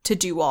hour to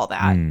do all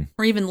that,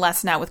 or even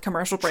less now with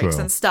commercial breaks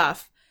and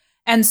stuff.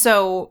 And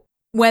so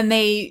when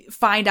they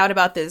find out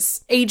about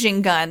this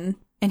aging gun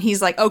and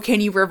he's like, oh, can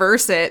you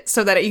reverse it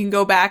so that you can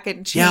go back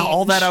and change? Yeah,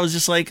 all that I was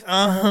just like,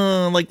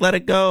 like let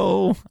it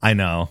go. I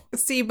know.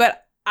 See,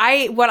 but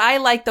what I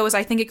like though is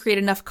I think it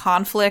created enough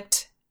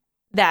conflict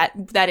that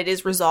it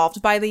is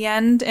resolved by the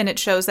end, and it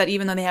shows that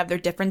even though they have their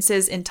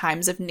differences in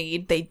times of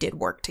need, they did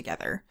work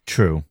together.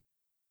 True.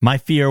 My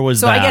fear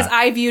was so I guess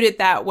I viewed it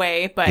that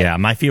way, but yeah,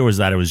 my fear was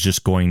that it was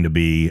just going to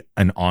be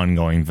an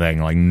ongoing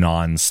thing, like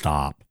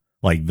nonstop.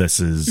 Like this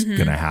is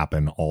gonna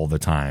happen all the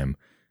time,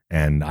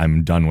 and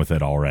I'm done with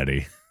it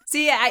already.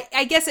 See,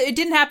 I guess it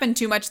didn't happen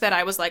too much that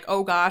I was like,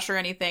 oh gosh, or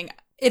anything.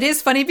 It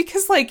is funny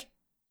because like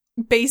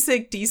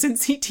basic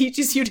decency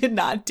teaches you to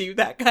not do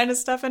that kind of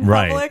stuff in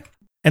public.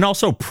 And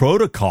also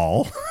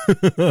protocol.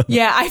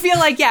 Yeah, I feel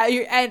like,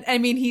 and I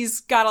mean,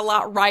 he's got a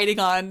lot riding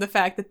on the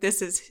fact that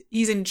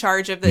he's in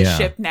charge of the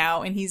ship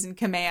now and he's in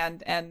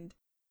command. And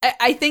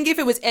I think if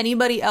it was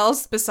anybody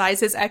else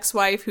besides his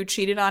ex-wife who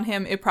cheated on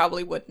him, it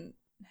probably wouldn't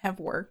have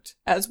worked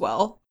as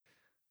well.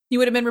 He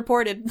would have been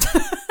reported.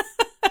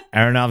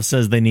 Aronov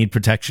says they need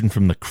protection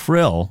from the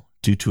Krill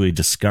due to a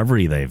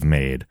discovery they've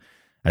made.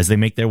 As they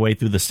make their way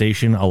through the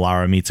station,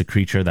 Alara meets a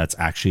creature that's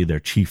actually their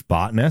chief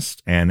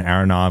botanist, and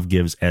Aronov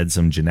gives Ed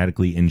some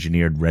genetically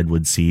engineered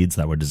redwood seeds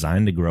that were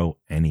designed to grow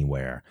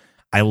anywhere.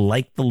 I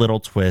like the little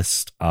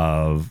twist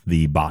of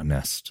the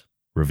botanist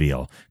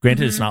reveal.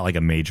 Granted, it's not like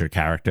a major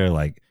character,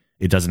 like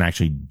it doesn't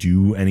actually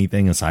do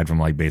anything aside from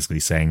like basically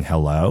saying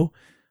hello,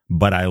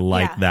 but I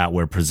like that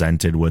we're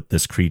presented with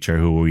this creature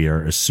who we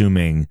are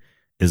assuming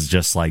is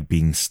just like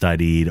being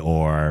studied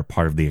or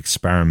part of the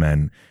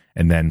experiment,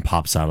 and then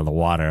pops out of the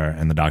water,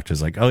 and the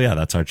Doctor's like, oh yeah,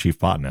 that's our chief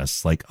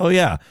botanist. Like, oh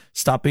yeah,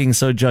 stop being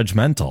so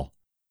judgmental.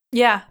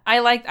 Yeah, I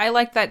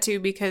like that too,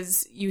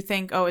 because you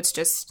think, oh,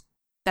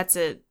 that's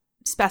a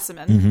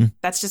specimen.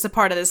 That's just a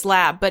part of this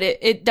lab. But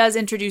it does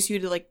introduce you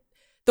to like,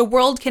 the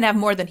world can have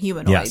more than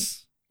humanoid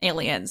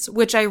aliens,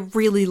 which I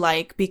really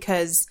like,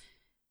 because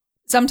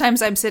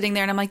sometimes I'm sitting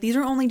there and I'm like, these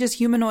are only just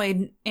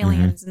humanoid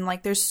aliens. And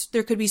like,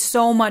 there could be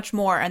so much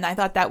more. And I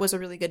thought that was a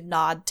really good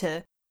nod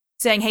to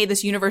saying, hey,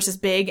 this universe is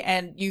big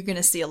and you're going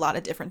to see a lot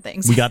of different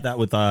things. We got that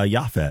with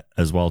Yaphet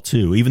as well,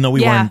 too. Even though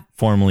we weren't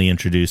formally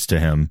introduced to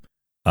him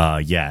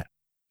yet,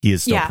 he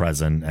is still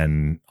present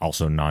and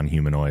also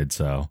non-humanoid,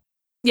 so.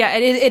 Yeah,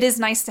 it is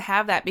nice to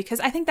have that because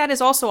I think that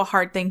is also a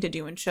hard thing to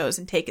do in shows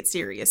and take it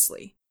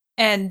seriously.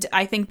 And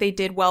I think they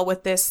did well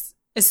with this,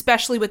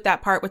 especially with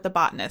that part with the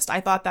botanist. I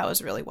thought that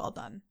was really well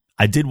done.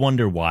 I did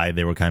wonder why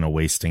they were kind of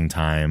wasting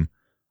time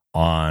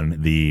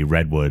on the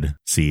redwood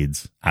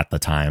seeds at the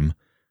time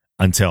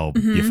until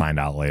you find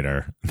out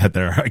later that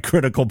they're a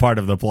critical part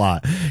of the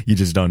plot. You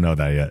just don't know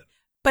that yet.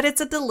 But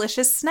it's a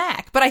delicious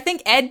snack. But I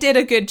think Ed did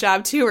a good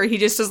job, too, where he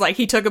just was like,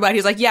 he took a bite,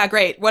 he's like, yeah,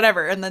 great,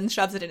 whatever, and then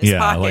shoves it in his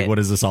pocket. Yeah, like, what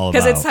is this all about?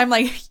 Because it's time,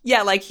 like,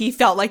 yeah, like, he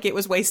felt like it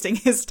was wasting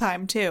his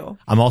time, too.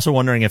 I'm also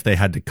wondering if they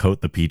had to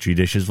coat the Petri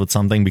dishes with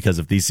something, because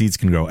if these seeds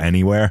can grow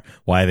anywhere,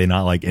 why are they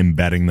not, like,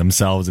 embedding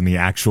themselves in the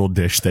actual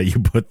dish that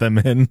you put them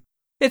in?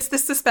 It's the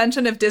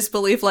suspension of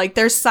disbelief. Like,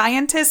 they're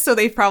scientists, so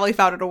they've probably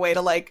found a way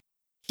to, like,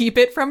 keep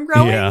it from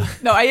growing. Yeah.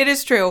 No, it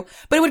is true.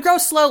 But it would grow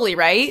slowly,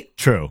 right?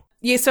 True.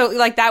 Yeah, so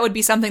like that would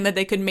be something that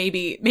they could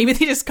maybe they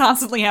just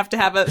constantly have to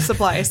have a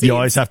supply of seeds. You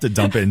always have to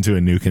dump it into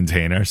a new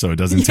container so it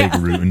doesn't take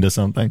root into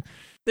something.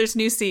 There's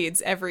new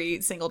seeds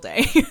every single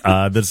day.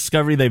 The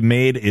discovery they've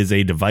made is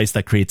a device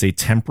that creates a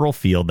temporal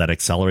field that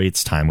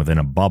accelerates time within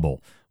a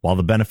bubble. While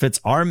the benefits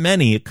are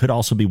many, it could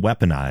also be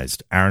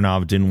weaponized.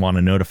 Aronov didn't want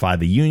to notify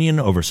the Union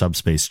over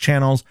subspace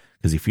channels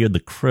because he feared the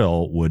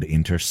Krill would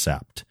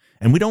intercept.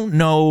 And we don't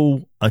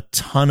know a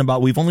ton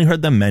about, we've only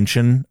heard them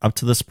mention up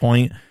to this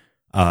point.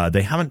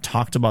 They haven't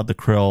talked about the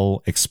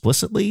Krill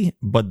explicitly,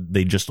 but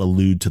they just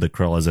allude to the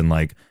Krill as in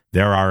like,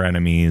 they're our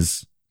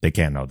enemies. They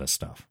can't know this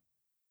stuff.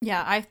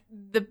 Yeah,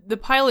 the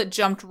pilot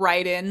jumped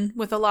right in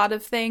with a lot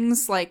of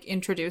things, like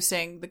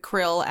introducing the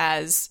Krill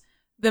as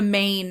the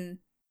main,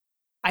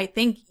 I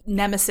think,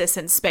 nemesis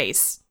in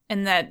space,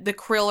 and that the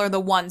Krill are the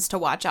ones to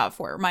watch out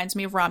for. It reminds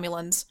me of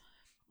Romulans.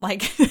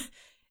 Like,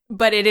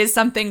 but it is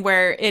something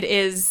where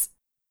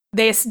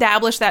they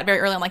established that very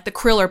early on, like the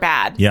Krill are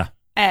bad. Yeah.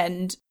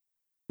 And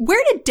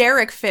where did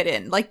Derek fit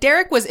in? Like,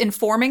 Derek was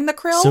informing the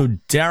Krill?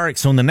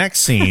 So in the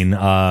next scene,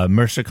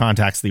 Mercer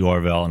contacts the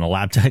Orville, and a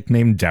lab tech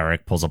named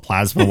Derek pulls a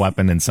plasma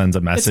weapon and sends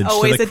a message to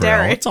the Krill.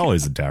 Derek. It's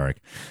always a Derek.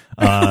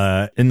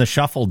 In the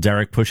shuffle,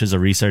 Derek pushes a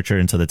researcher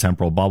into the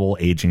temporal bubble,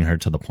 aging her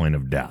to the point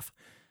of death.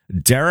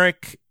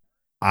 Derek,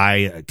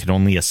 I can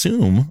only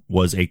assume,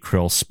 was a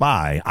Krill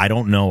spy. I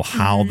don't know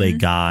how they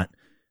got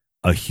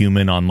a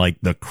human on, like,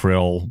 the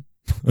Krill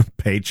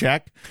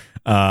paycheck.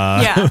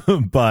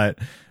 But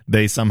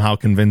they somehow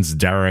convinced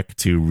Derek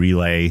to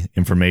relay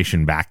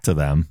information back to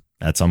them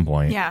at some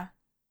point. Yeah.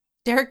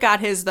 Derek got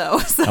his, though.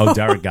 So. Oh,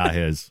 Derek got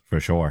his, for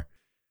sure.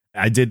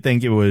 I did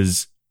think it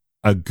was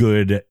a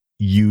good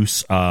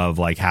use of,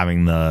 like,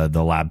 having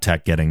the lab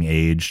tech getting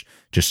aged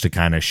just to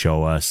kind of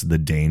show us the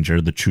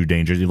danger, the true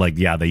danger. Like,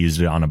 yeah, they used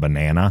it on a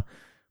banana,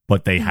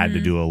 but they had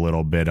to do a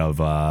little bit of,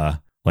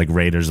 like,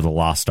 Raiders of the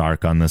Lost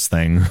Ark on this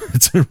thing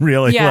to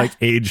really, like,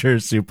 age her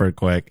super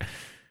quick.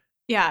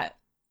 Yeah.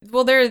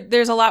 Well,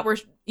 there's a lot where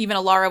even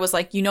Alara was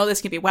like,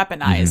 this can be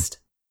weaponized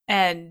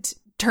and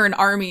turn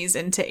armies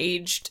into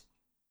aged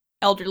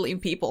elderly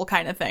people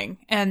kind of thing.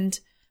 And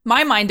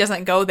my mind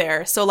doesn't go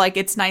there. So, like,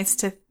 it's nice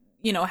to,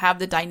 have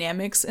the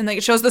dynamics. And, like,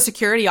 it shows the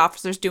security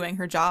officers doing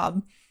her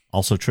job.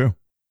 Also true.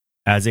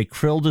 As a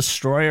Krill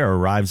destroyer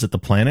arrives at the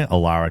planet,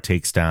 Alara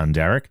takes down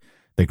Derek.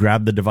 They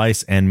grab the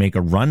device and make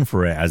a run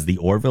for it as the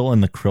Orville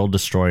and the Krill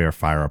destroyer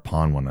fire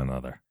upon one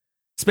another.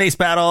 Space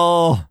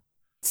battle!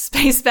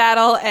 Space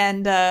battle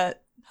and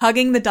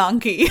hugging the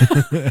donkey.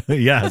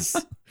 Yes.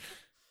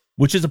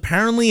 Which is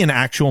apparently an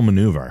actual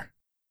maneuver.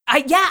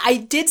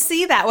 I did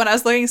see that when I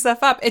was looking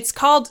stuff up. It's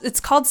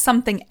called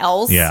something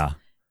else. Yeah.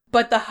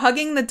 But the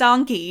hugging the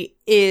donkey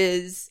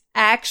is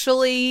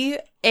actually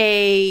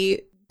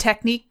a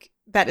technique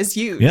that is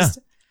used. Yeah.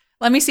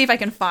 Let me see if I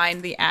can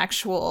find the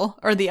actual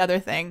or the other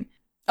thing.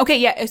 Okay,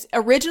 yeah.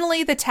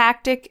 Originally, the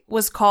tactic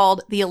was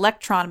called the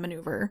electron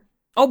maneuver.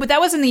 Oh, but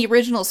that was in the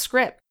original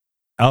script.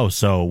 Oh,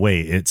 so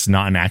wait, it's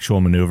not an actual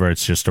maneuver.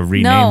 It's just a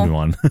renamed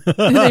one.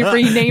 They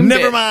renamed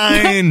Never it.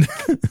 mind.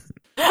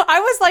 I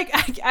was like,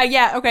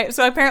 yeah, okay.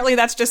 So apparently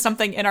that's just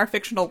something in our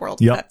fictional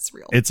world. Yep. That's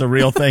real. It's a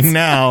real thing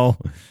now.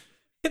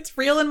 It's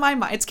real in my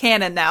mind. It's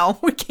canon now.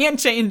 We can't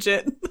change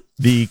it.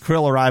 The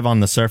Krill arrive on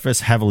the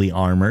surface heavily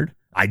armored.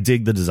 I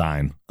dig the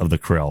design of the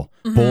Krill.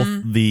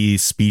 Both the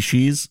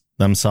species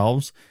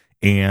themselves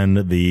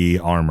and the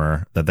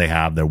armor that they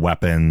have, their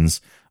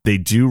weapons. They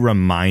do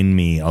remind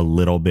me a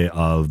little bit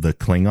of the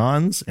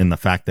Klingons in the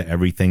fact that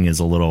everything is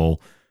a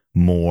little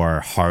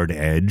more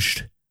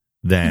hard-edged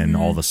than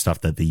all the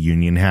stuff that the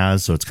Union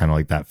has. So it's kind of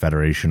like that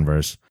Federation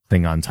versus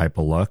Klingon type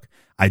of look.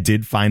 I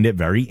did find it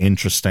very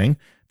interesting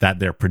that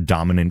their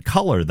predominant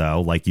color,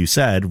 though, like you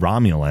said,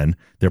 Romulan,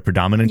 their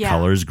predominant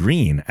color is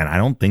green. And I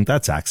don't think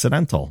that's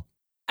accidental.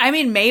 I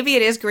mean, maybe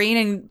it is green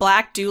and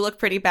black do look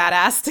pretty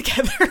badass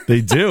together. They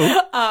do.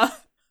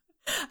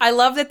 I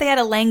love that they had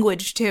a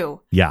language,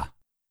 too. Yeah.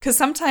 Because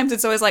sometimes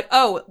it's always like,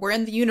 oh, we're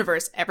in the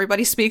universe.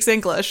 Everybody speaks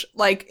English.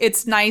 Like,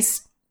 it's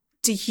nice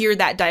to hear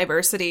that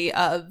diversity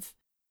of,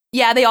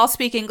 yeah, they all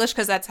speak English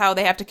because that's how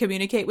they have to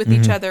communicate with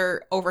each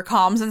other over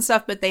comms and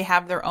stuff, but they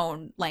have their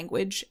own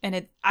language.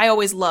 And I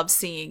always love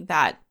seeing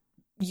that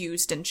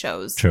used in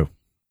shows. True.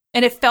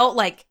 And it felt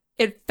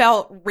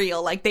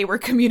real, like they were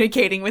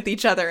communicating with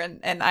each other.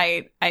 And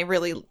I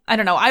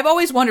don't know. I've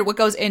always wondered what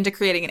goes into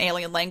creating an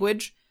alien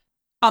language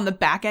on the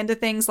back end of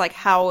things, like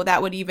how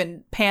that would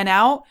even pan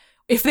out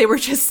if they were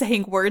just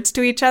saying words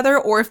to each other,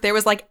 or if there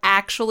was like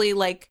actually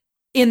like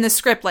in the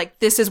script, like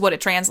this is what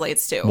it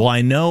translates to. Well,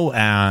 I know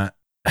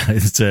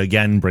to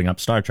again bring up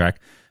Star Trek,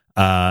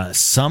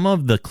 some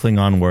of the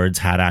Klingon words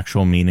had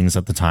actual meanings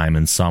at the time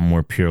and some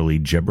were purely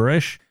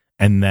gibberish,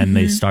 and then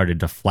they started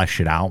to flesh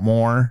it out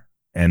more,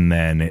 and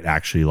then it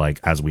actually, like,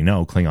 as we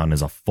know, Klingon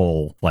is a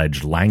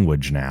full-fledged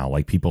language now,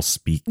 like people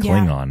speak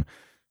Klingon.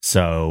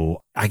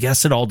 So I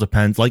guess it all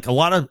depends. Like a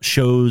lot of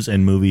shows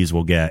and movies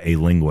will get a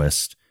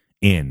linguist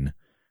in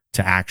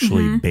to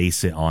actually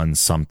base it on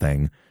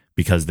something,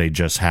 because they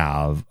just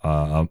have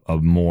a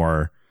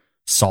more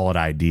solid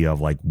idea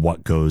of like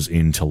what goes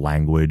into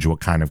language, what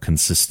kind of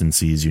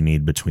consistencies you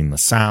need between the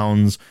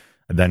sounds,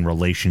 then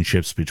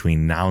relationships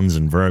between nouns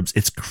and verbs.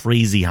 It's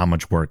crazy how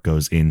much work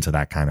goes into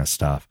that kind of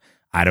stuff.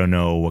 I don't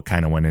know what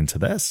kind of went into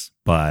this,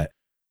 but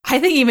I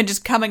think even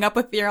just coming up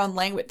with your own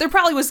language, there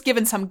probably was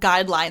given some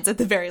guidelines at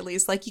the very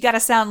least, like you got to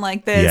sound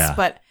like this. Yeah.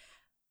 But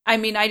I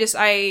mean,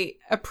 I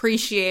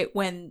appreciate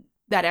when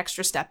that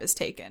extra step is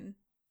taken.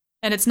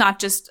 And it's not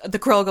just the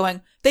Krill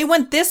going, they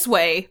went this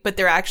way, but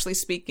they're actually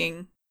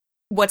speaking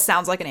what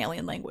sounds like an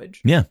alien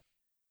language. Yeah.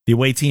 The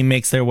away team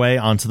makes their way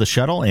onto the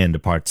shuttle and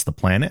departs the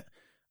planet.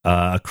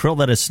 A Krill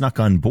that has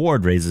snuck on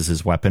board raises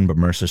his weapon, but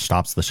Mercer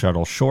stops the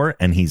shuttle short,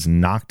 and he's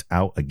knocked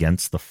out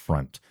against the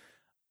front.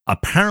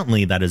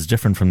 Apparently, that is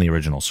different from the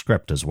original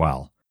script as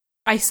well.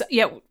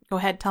 Yeah, go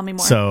ahead. Tell me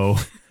more. So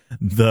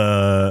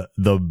the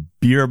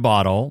beer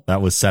bottle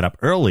that was set up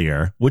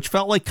earlier, which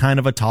felt like kind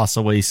of a toss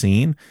away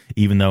scene,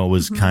 even though it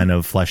was kind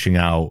of fleshing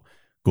out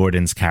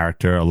Gordon's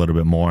character a little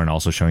bit more and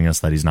also showing us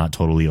that he's not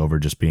totally over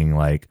just being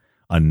like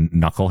a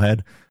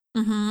knucklehead.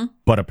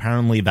 But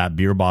apparently that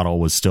beer bottle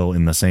was still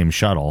in the same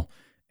shuttle,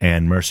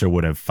 and Mercer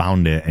would have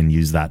found it and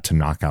used that to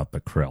knock out the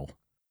Krill.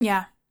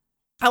 Yeah.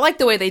 I like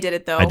the way they did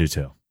it, though. I do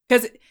too.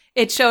 Because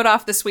it showed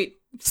off the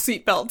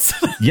seat belts.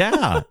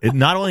 Yeah.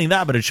 Not only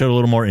that, but it showed a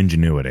little more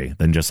ingenuity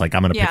than just like,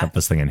 I'm going to pick up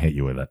this thing and hit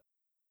you with it.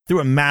 Through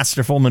a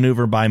masterful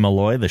maneuver by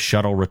Malloy, the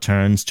shuttle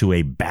returns to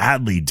a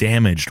badly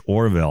damaged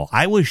Orville.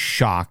 I was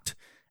shocked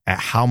at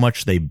how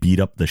much they beat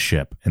up the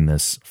ship in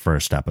this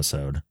first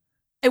episode.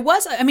 It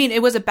was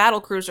a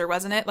battle cruiser,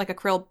 wasn't it? Like a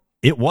Krill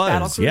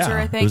battle cruiser,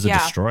 I think. It was a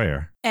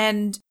destroyer.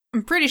 And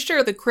I'm pretty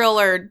sure the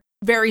Krill are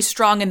very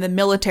strong in the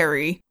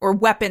military or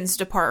weapons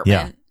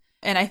department. Yeah.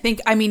 And I think,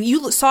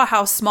 you saw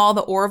how small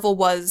the Orville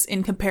was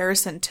in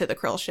comparison to the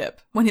Krill ship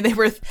when they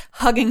were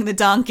hugging the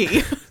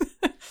donkey.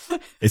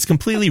 It's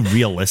completely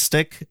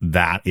realistic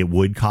that it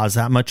would cause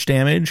that much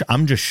damage.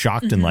 I'm just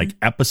shocked in like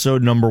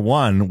episode number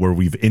 1 where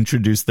we've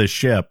introduced this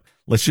ship.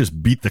 Let's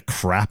just beat the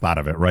crap out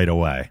of it right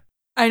away.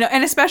 I know.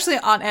 And especially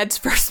on Ed's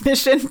first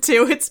mission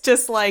too. It's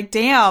just like,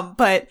 damn.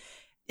 But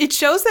it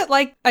shows that,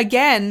 like,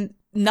 again,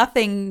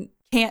 nothing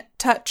can't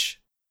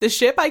touch the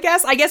ship, I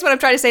guess. I guess what I'm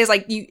trying to say is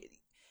like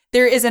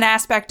there is an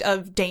aspect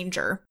of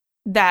danger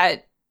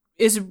that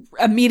is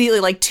immediately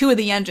like 2 of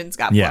the engines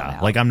got blown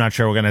out. Like I'm not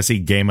sure we're going to see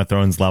Game of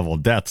Thrones level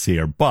deaths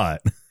here,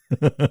 but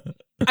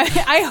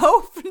I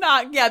hope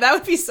not. Yeah, that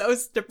would be so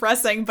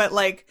depressing. But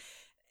like,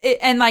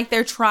 and like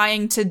they're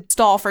trying to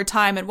stall for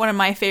time. And one of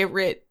my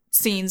favorite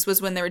scenes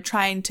was when they were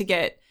trying to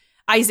get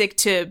Isaac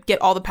to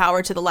get all the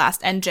power to the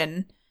last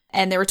engine.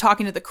 And they were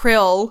talking to the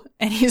Krill,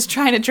 and he's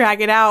trying to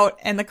drag it out,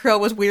 and the Krill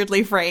was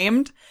weirdly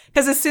framed.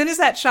 Because as soon as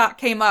that shot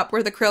came up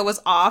where the Krill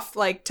was off,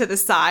 like, to the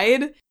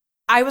side,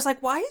 I was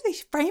like, why did they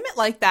frame it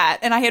like that?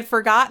 And I had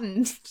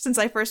forgotten, since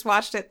I first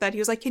watched it, that he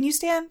was like, can you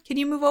stand? Can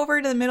you move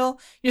over to the middle?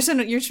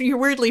 You're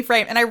weirdly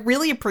framed. And I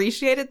really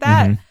appreciated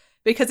that,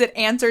 because it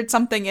answered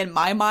something in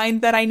my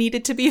mind that I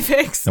needed to be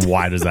fixed. And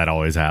why does that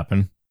always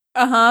happen?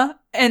 And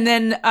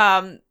then,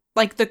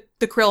 like, the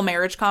Krill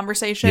marriage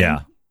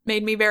conversation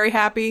made me very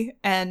happy.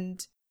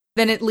 And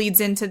then it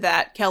leads into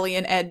that Kelly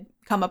and Ed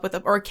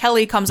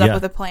Kelly comes up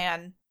with a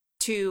plan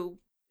to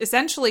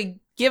essentially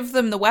give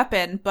them the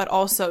weapon, but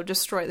also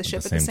destroy the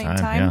ship at the same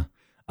time.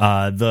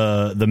 Yeah.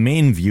 The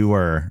main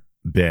viewer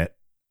bit,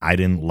 I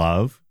didn't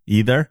love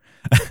either.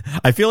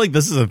 I feel like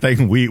this is a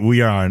thing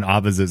we are on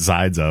opposite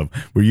sides of,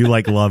 where you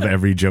like love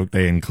every joke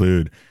they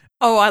include.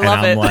 Oh, I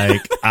love it. I'm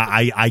like,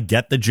 I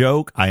get the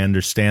joke. I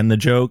understand the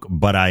joke,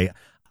 but I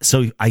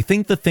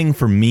think the thing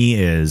for me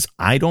is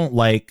I don't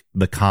like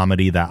the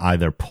comedy that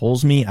either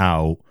pulls me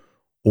out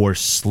or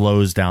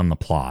slows down the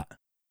plot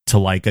to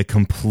like a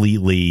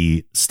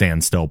completely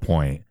standstill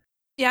point.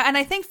 Yeah, and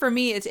I think for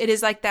me it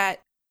is like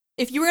that.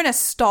 If you were going to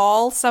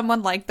stall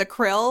someone like the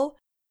Krill,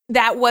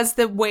 that was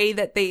the way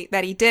that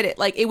he did it.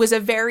 Like, it was a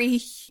very,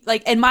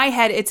 like, in my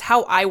head, it's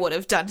how I would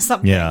have done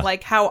something. Yeah.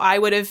 Like how I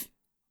would have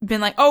been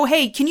like, oh,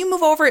 hey, can you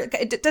move over?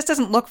 This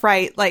doesn't look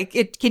right. Like,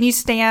 can you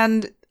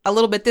stand a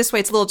little bit this way?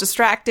 It's a little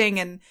distracting,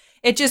 and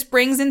it just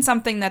brings in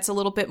something that's a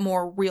little bit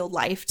more real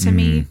life to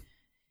me,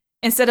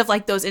 instead of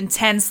like those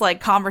intense like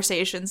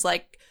conversations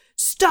like,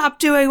 stop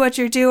doing what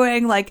you're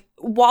doing. Like,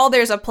 while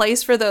there's a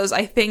place for those,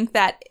 I think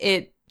that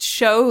it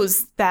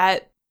shows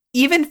that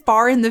even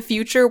far in the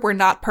future, we're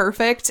not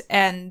perfect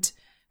and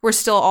we're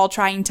still all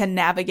trying to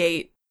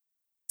navigate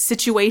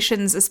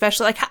situations,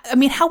 especially like, I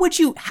mean, how would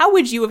you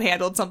have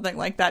handled something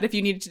like that if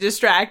you needed to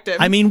distract him?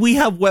 I mean, we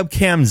have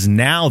webcams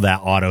now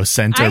that auto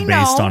center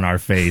based on our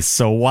face.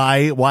 So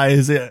why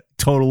is it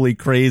totally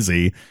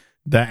crazy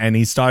that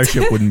any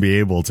starship wouldn't be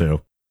able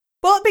to?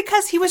 Well,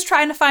 because he was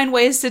trying to find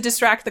ways to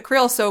distract the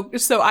Krill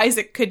so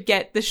Isaac could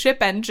get the ship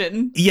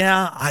engine.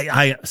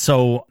 Yeah,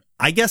 so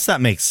I guess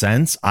that makes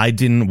sense. I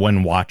didn't,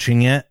 when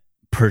watching it,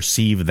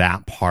 perceive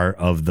that part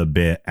of the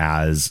bit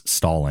as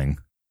stalling.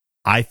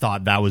 I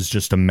thought that was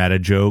just a meta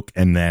joke,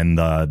 and then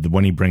the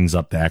when he brings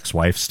up the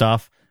ex-wife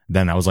stuff,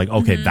 then I was like,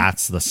 okay,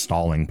 that's the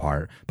stalling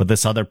part. But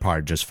this other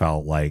part just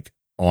felt like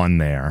on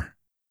there.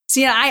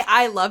 See,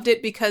 I loved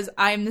it because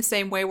I'm the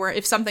same way where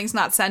if something's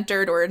not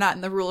centered or not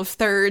in the rule of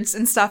thirds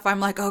and stuff, I'm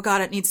like, oh god,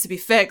 it needs to be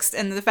fixed.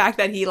 And the fact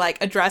that he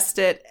like addressed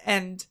it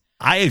and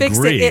I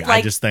agree.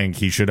 I just think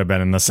he should have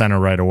been in the center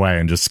right away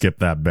and just skip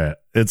that bit.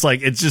 It's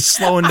like, it's just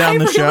slowing down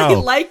the show. I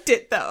really liked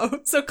it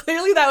though. So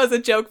clearly that was a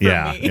joke for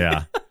me.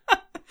 Yeah.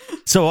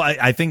 So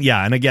I think,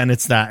 yeah. And again,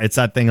 it's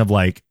that thing of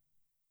like,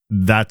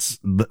 that's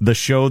the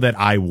show that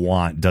I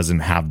want doesn't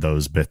have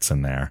those bits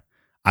in there.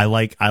 I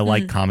like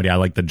comedy. I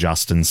like the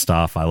Justin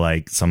stuff. I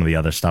like some of the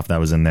other stuff that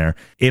was in there.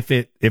 If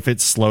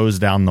it slows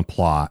down the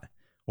plot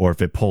or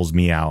if it pulls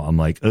me out, I'm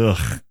like,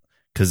 ugh,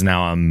 because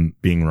now I'm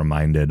being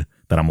reminded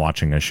that I'm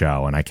watching a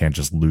show and I can't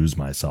just lose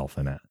myself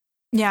in it.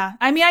 Yeah.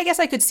 I mean, I guess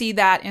I could see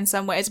that in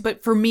some ways,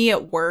 but for me,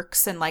 it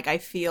works. And like, I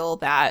feel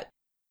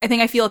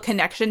a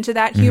connection to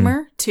that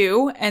humor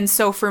too. And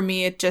so for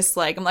me, it just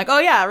like, I'm like, oh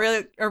yeah, I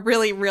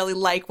really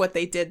like what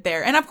they did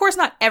there. And of course,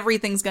 not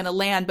everything's going to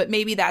land, but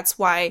maybe that's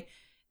why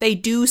they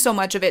do so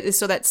much of it is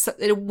so that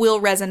it will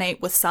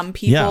resonate with some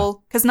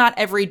people. Because not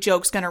every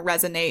joke's going to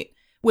resonate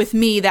with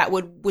me that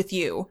would with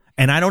you.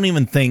 And I don't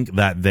even think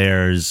that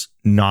there's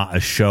not a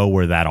show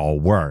where that all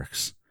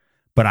works.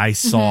 But I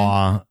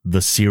saw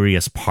the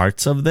serious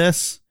parts of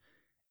this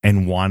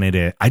and wanted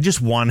it. I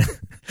just want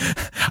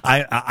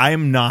I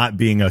am not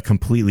being a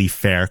completely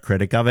fair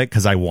critic of it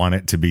because I want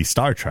it to be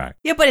Star Trek.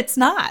 Yeah, but it's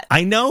not.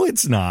 I know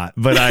it's not,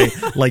 but I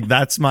like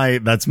that's my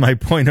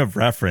point of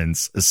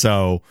reference.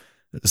 So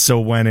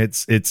when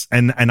it's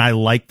and I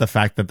like the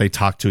fact that they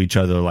talk to each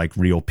other like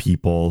real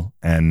people,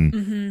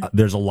 and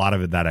there's a lot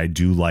of it that I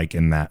do like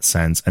in that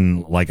sense.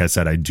 And like I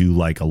said, I do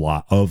like a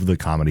lot of the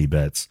comedy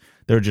bits.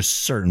 There are just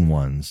certain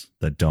ones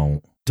that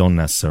don't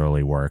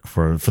necessarily work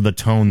for the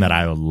tone that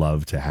I would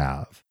love to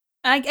have.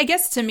 I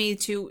guess to me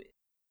too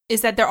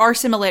is that there are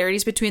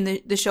similarities between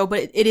the show,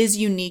 but it is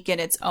unique in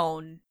its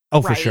own.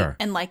 Oh, right? For sure.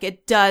 And like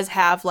it does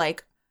have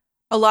like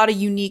a lot of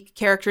unique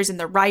characters in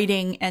the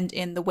writing and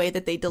in the way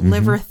that they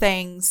deliver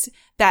things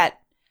that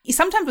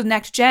sometimes with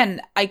Next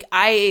Gen,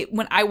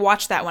 when I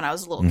watched that when I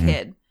was a little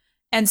kid,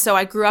 and so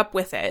I grew up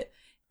with it,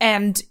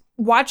 and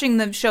watching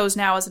the shows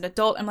now as an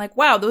adult, I'm like,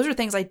 wow, those are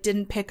things I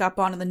didn't pick up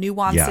on, and the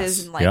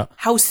nuances and like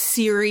how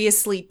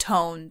seriously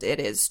toned it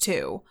is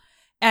too.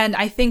 And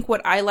I think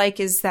what I like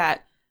is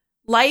that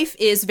life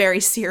is very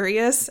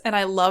serious, and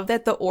I love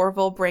that the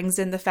Orville brings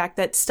in the fact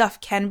that stuff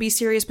can be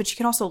serious, but you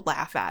can also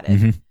laugh at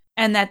it.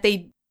 And that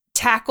they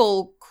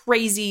tackle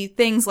crazy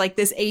things like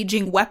this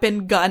aging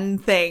weapon gun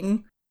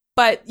thing.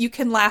 But you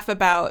can laugh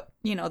about,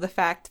 the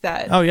fact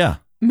that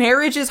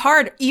marriage is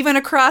hard, even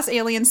across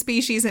alien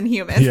species and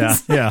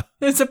humans. Yeah.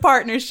 It's a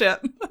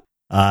partnership.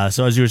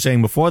 So as you were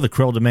saying before, the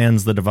Krill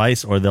demands the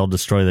device or they'll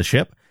destroy the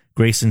ship.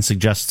 Grayson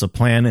suggests a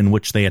plan in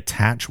which they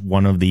attach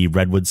one of the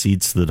redwood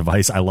seeds to the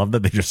device. I love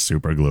that they just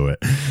super glue it.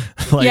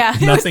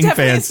 Nothing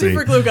fancy. A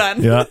super glue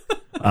gun. Yeah.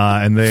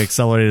 And they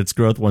accelerate its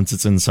growth once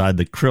it's inside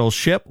the Krill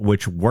ship,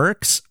 which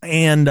works.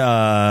 And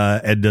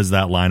Ed does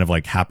that line of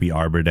like Happy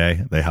Arbor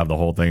Day. They have the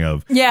whole thing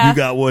of you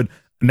got wood.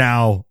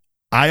 Now,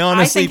 I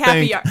honestly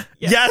think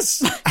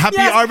yes,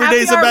 Happy Arbor Day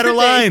is a better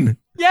line.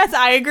 Yes,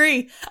 I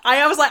agree.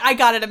 I was like, I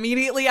got it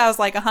immediately. I was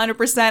like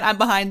 100%. I'm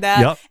behind that.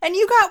 Yep. And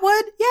you got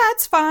wood. Yeah,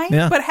 it's fine.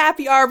 Yeah. But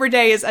Happy Arbor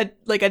Day is a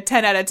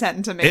 10 out of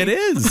 10 to me. It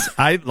is.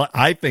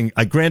 I think,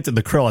 granted,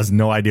 the Krill has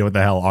no idea what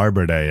the hell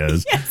Arbor Day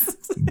is. Yes.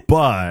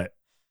 But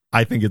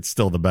I think it's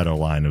still the better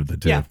line of the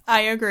two. Yeah,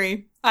 I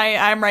agree.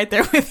 I'm right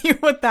there with you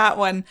with that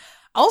one.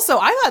 Also,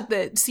 I thought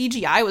the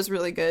CGI was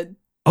really good.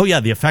 Oh, yeah.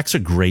 The effects are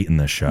great in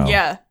this show.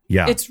 Yeah.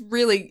 Yeah. It's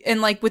really,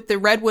 and like with the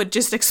redwood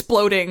just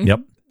exploding.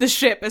 Yep. The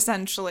ship,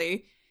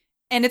 essentially.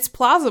 And it's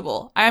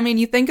plausible. I mean,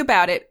 you think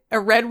about it, a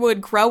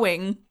redwood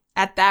growing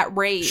at that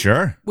rate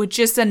would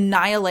just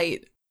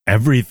annihilate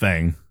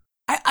everything.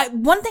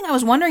 One thing I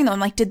was wondering, though, I'm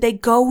like, did they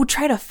go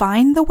try to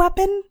find the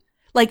weapon?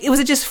 Like, was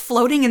it just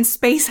floating in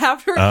space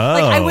after? Oh.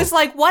 Like, I was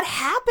like, what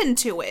happened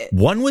to it?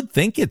 One would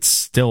think it's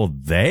still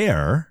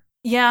there.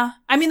 Yeah.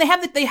 I mean,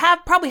 they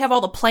probably have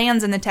all the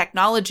plans and the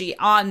technology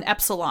on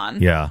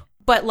Epsilon. Yeah.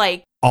 But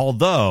like,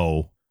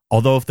 although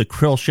if the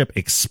Krill ship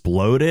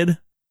exploded,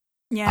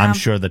 I'm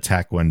sure the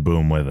tech went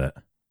boom with it.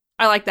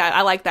 I like that.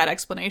 I like that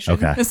explanation.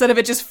 Okay. Instead of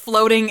it just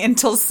floating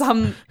until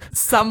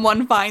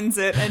someone finds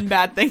it and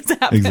bad things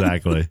happen.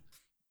 Exactly.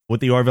 With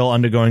the Orville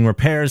undergoing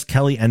repairs,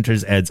 Kelly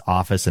enters Ed's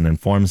office and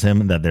informs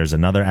him that there's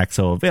another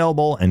XO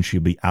available and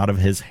she'll be out of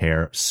his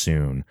hair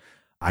soon.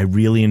 I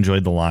really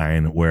enjoyed the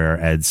line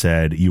where Ed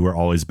said, "You were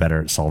always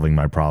better at solving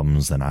my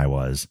problems than I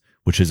was,"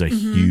 which is a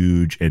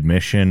huge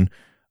admission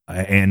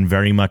and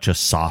very much a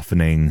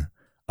softening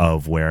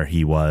of where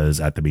he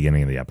was at the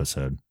beginning of the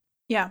episode.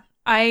 Yeah.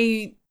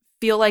 I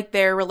feel like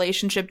their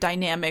relationship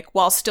dynamic,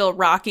 while still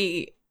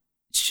rocky,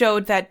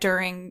 showed that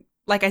during,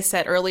 like I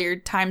said earlier,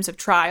 times of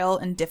trial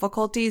and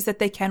difficulties that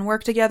they can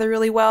work together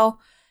really well.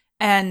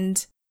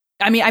 And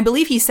I mean, I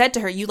believe he said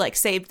to her, "You like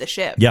saved the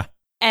ship." Yeah.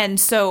 And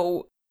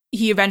so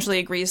he eventually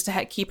agrees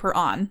to keep her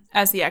on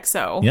as the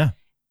XO. Yeah.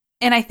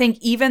 And I think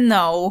even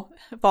though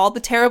of all the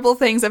terrible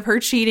things of her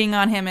cheating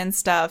on him and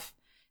stuff,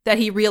 that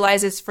he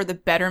realizes for the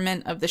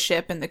betterment of the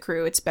ship and the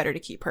crew, it's better to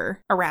keep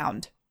her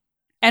around.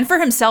 And for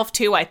himself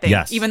too, I think,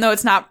 Yes. even though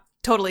it's not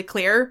totally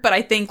clear, but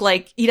I think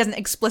like he doesn't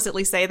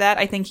explicitly say that.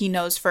 I think he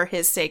knows for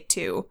his sake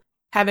too,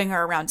 having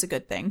her around's a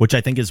good thing. Which I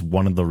think is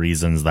one of the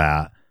reasons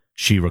that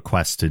she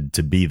requested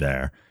to be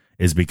there,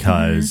 is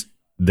because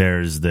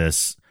there's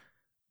this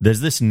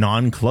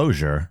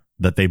non-closure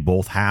that they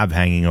both have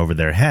hanging over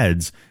their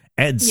heads.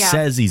 Ed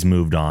says he's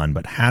moved on,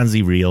 but has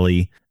he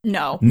really?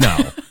 No.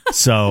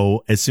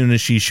 So as soon as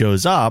she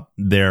shows up,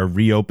 they're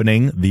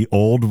reopening the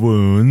old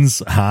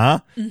wounds.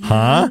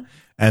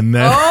 And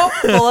then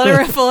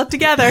pull it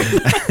together.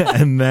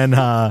 and then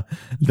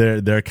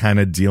they're kind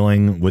of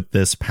dealing with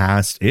this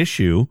past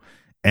issue,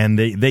 and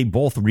they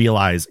both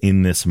realize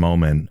in this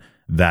moment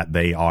that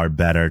they are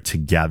better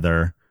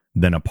together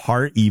than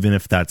apart, even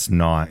if that's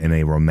not in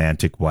a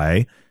romantic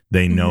way.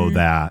 They know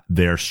that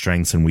their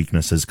strengths and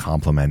weaknesses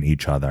complement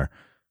each other.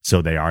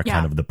 So they are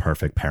kind of the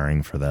perfect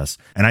pairing for this.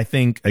 And I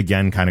think,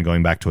 again, kind of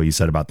going back to what you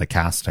said about the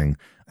casting,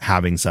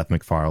 having Seth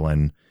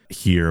MacFarlane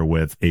here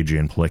with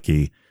Adrian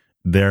Palicki,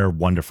 they're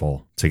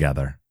wonderful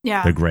together.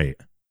 Yeah. They're great.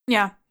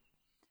 Yeah.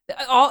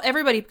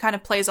 Everybody kind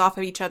of plays off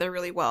of each other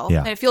really well. Yeah.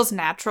 And it feels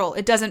natural.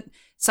 It doesn't,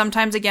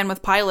 sometimes again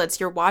with pilots,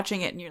 you're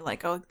watching it and you're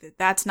like, oh,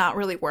 that's not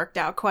really worked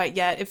out quite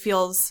yet. It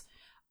feels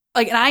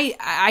like, and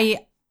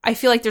I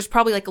feel like there's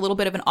probably like a little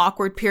bit of an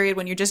awkward period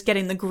when you're just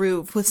getting the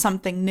groove with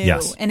something new.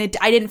 Yes. And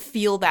I didn't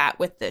feel that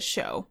with this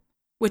show,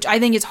 which I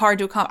think is hard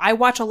to accomplish. I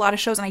watch a lot of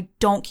shows and I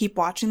don't keep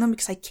watching them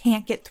because I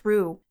can't get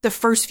through the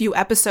first few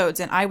episodes.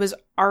 And I was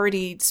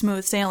already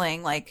smooth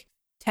sailing like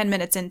 10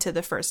 minutes into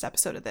the first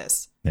episode of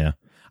this. Yeah.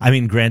 I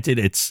mean, granted,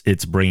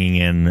 it's bringing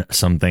in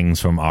some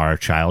things from our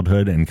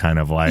childhood and kind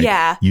of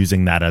like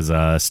using that as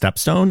a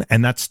stepstone.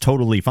 And that's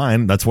totally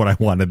fine. That's what I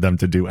wanted them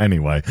to do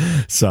anyway.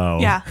 So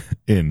Yeah,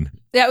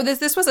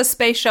 this was a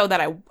space show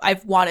that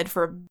I've wanted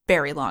for a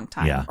very long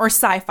time. Yeah. Or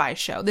sci-fi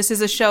show. This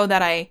is a show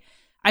that I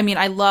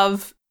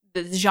love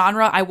the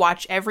genre. I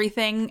watch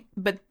everything,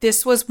 but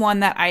this was one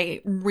that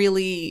I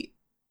really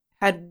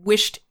had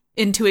wished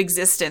into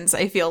existence.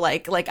 I feel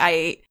like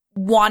I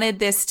wanted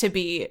this to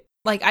be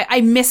like, I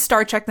miss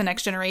Star Trek The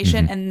Next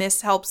Generation, and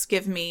this helps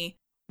give me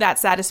that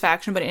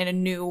satisfaction, but in a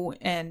new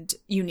and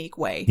unique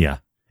way. Yeah.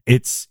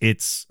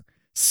 It's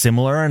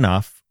similar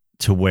enough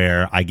to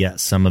where I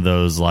get some of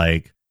those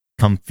like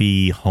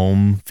comfy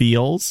home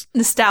feels.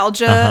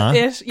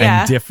 Nostalgia-ish. Yeah.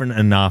 And different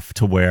enough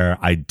to where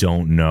I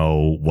don't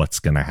know what's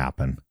going to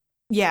happen.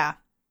 Yeah.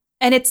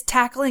 And it's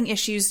tackling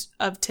issues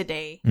of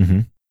today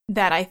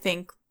that I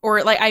think,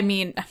 or like, I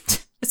mean,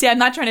 see, I'm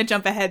not trying to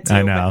jump ahead too.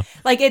 I know.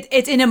 But like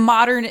it's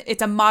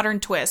a modern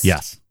twist.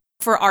 Yes.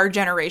 For our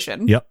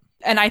generation. Yep.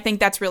 And I think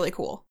that's really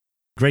cool.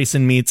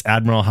 Grayson meets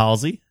Admiral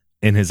Halsey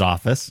in his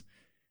office.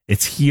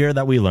 It's here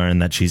that we learn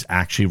that she's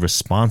actually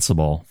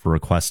responsible for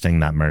requesting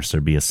that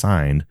Mercer be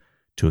assigned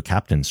to a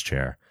captain's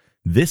chair.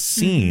 This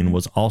scene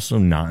was also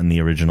not in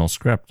the original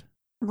script.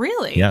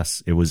 Really?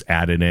 Yes, it was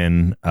added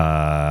in.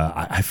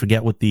 I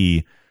forget what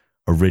the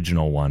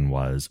original one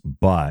was,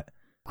 but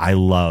I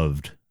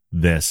loved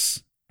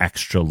this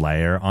extra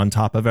layer on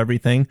top of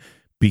everything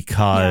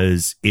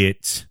because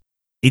it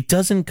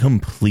doesn't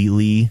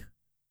completely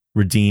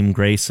redeem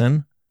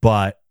Grayson,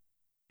 but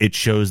it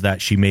shows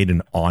that she made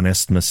an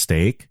honest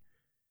mistake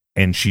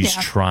and she's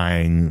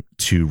trying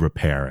to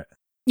repair it.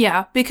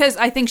 Yeah, because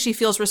I think she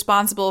feels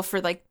responsible for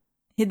like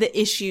the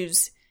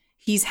issues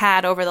he's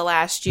had over the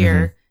last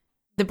year.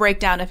 The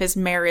breakdown of his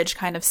marriage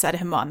kind of set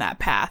him on that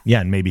path. Yeah,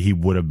 and maybe he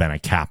would have been a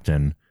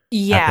captain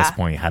at this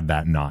point had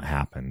that not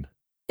happened.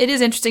 It is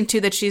interesting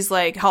too that she's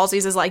like,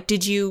 Halsey's is like,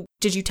 did you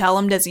tell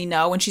him? Does he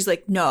know? And she's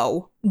like,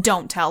 no,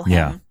 don't tell him.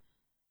 Yeah.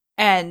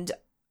 And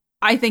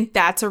I think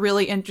that's a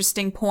really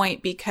interesting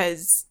point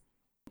because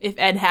if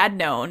Ed had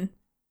known,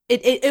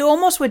 it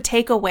almost would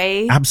take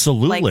away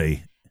absolutely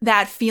like,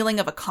 that feeling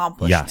of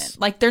accomplishment. Yes.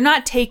 Like they're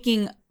not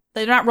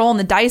rolling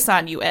the dice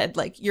on you, Ed.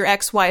 Like your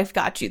ex-wife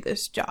got you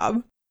this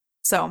job.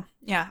 So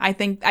yeah, I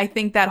think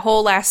that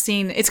whole last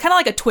scene, it's kind of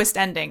like a twist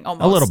ending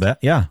almost. A little bit,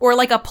 yeah. Or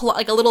like a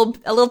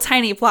little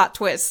tiny plot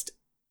twist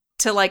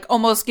to like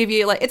almost give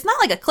you like, it's not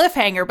like a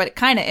cliffhanger, but it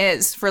kind of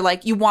is for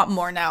like, you want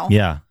more now.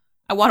 Yeah.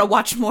 I want to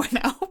watch more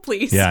now,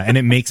 please. Yeah, and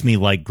it makes me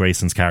like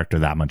Grayson's character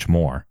that much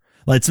more.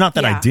 Like, it's not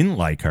that I didn't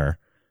like her,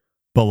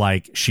 But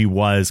like, she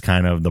was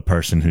kind of the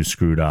person who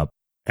screwed up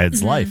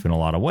Ed's life in a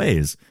lot of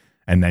ways,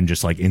 and then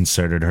just like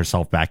inserted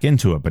herself back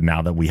into it. But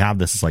now that we have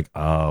this, it's like,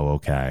 oh,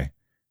 okay,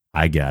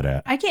 I get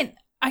it. I can't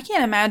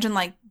imagine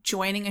like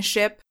joining a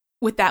ship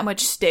with that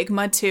much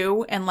stigma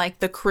too, and like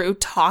the crew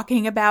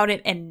talking about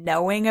it and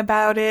knowing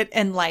about it,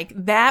 and like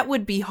that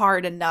would be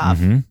hard enough.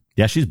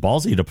 Yeah, she's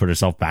ballsy to put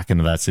herself back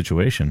into that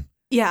situation.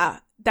 Yeah,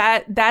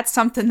 that's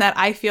something that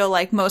I feel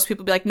like most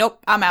people be like, nope,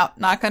 I'm out,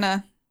 not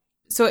gonna.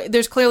 So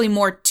there's clearly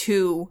more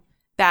to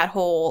that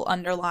whole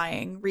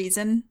underlying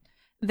reason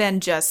than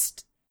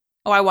just,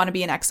 oh, I want to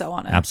be an XO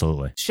on a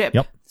Absolutely. ship.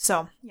 Yep.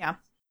 So, yeah.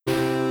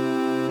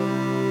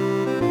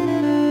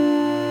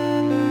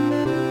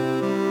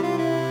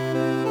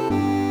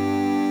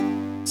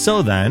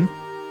 So then,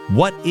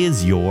 what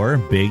is your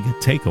big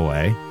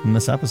takeaway from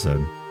this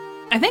episode?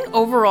 I think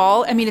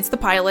overall, I mean, it's the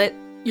pilot.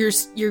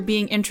 You're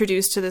being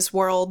introduced to this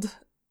world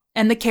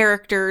and the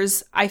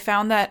characters. I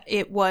found that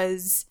it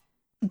was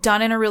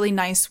done in a really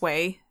nice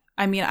way.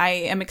 I mean, I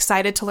am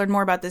excited to learn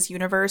more about this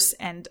universe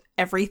and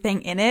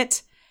everything in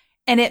it.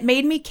 And it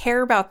made me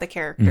care about the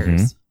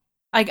characters.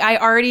 Like, I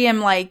already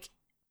am like,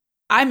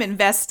 I'm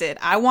invested.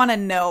 I want to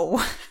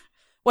know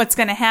what's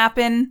going to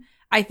happen.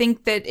 I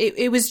think that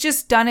it was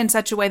just done in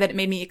such a way that it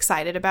made me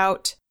excited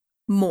about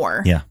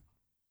more. Yeah.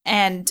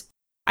 And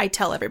I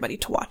tell everybody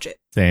to watch it.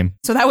 Same.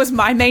 So that was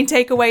my main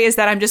takeaway, is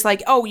that I'm just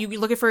like, oh, you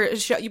looking for a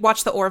show? You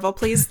watch the Orville,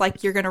 please.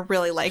 Like, you're going to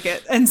really like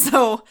it. And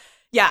so,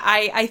 yeah,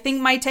 I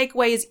think my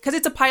takeaway is, because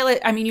it's a pilot,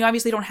 I mean, you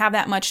obviously don't have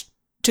that much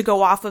to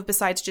go off of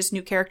besides just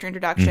new character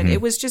introduction.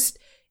 It was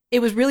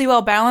really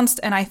well balanced.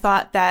 And I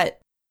thought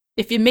that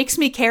if it makes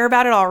me care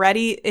about it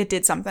already, it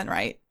did something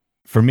right.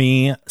 For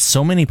me,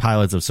 so many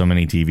pilots of so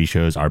many TV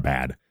shows are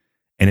bad.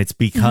 And it's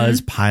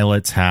because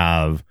pilots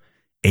have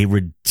a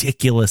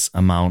ridiculous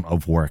amount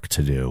of work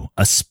to do,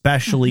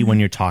 especially when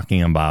you're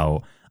talking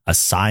about a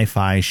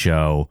sci-fi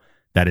show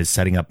that is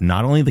setting up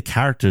not only the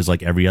characters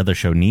like every other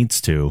show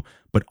needs to,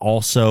 but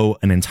also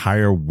an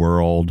entire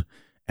world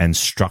and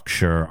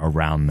structure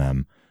around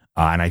them.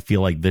 And I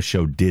feel like this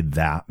show did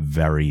that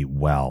very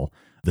well.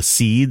 The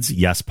seeds,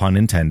 yes, pun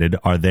intended,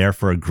 are there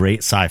for a great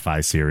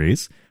sci-fi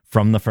series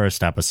from the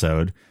first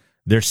episode.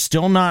 They're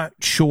still not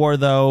sure,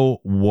 though,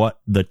 what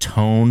the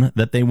tone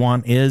that they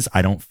want is.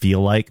 I don't feel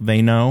like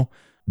they know.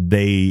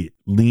 They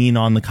lean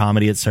on the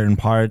comedy at certain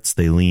parts.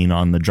 They lean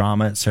on the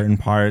drama at certain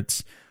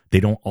parts.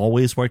 They don't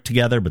always work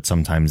together, but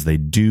sometimes they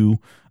do.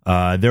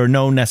 There are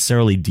no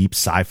necessarily deep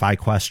sci-fi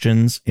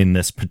questions in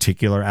this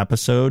particular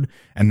episode,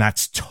 and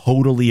that's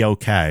totally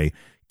okay,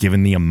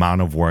 given the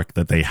amount of work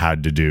that they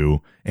had to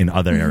do in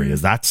other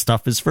areas. That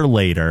stuff is for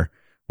later.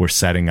 We're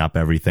setting up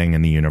everything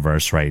in the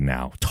universe right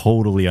now.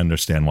 Totally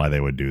understand why they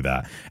would do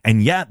that.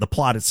 And yet the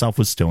plot itself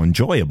was still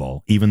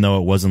enjoyable, even though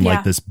it wasn't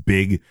like this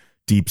big,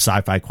 deep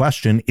sci-fi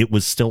question. It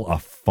was still a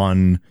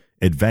fun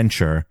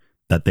adventure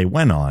that they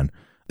went on.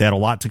 They had a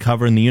lot to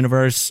cover in the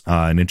universe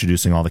and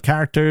introducing all the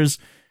characters.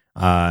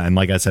 And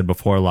like I said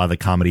before, a lot of the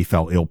comedy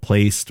felt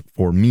ill-placed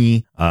for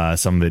me.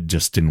 Some of it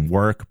just didn't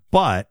work.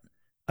 But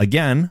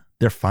again,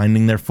 they're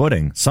finding their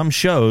footing. Some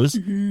shows,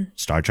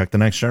 Star Trek The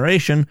Next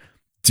Generation,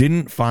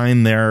 didn't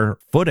find their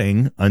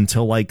footing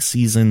until like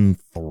season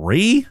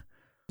 3.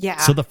 Yeah.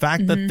 So the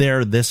fact that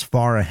they're this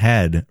far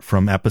ahead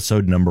from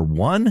episode number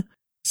 1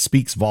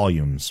 speaks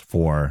volumes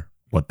for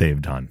what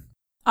they've done.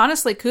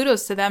 Honestly,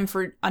 kudos to them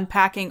for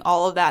unpacking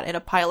all of that in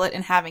a pilot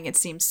and having it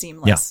seem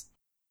seamless.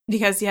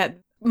 Because,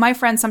 my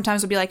friends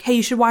sometimes would be like, hey,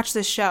 you should watch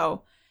this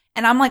show.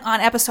 And I'm like on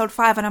episode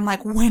 5 and I'm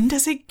like, when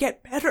does it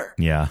get better?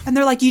 Yeah. And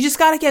they're like, you just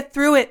got to get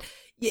through it.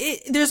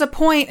 There's a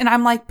point. And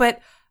I'm like, but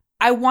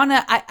I want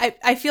to,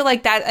 I feel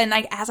like that. And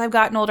like, as I've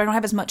gotten older, I don't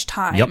have as much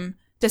time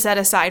to set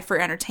aside for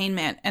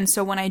entertainment. And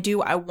so when I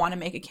do, I want to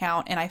make it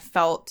count. And I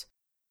felt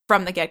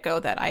from the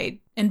get-go that I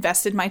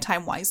invested my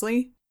time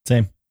wisely.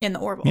 Same. In the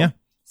Orville. Yeah.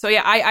 So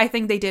yeah, I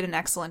think they did an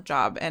excellent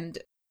job. And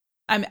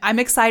I'm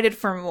excited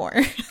for more.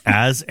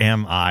 As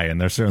am I, and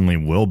there certainly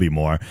will be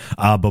more.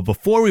 But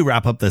before we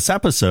wrap up this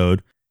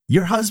episode,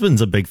 your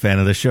husband's a big fan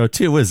of the show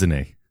too, isn't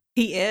he?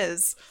 He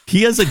is.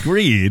 He has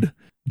agreed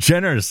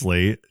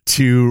generously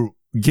to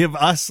give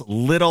us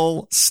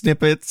little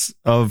snippets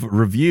of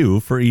review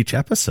for each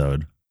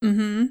episode.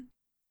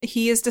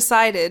 He has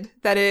decided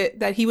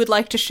that he would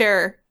like to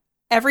share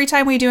every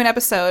time we do an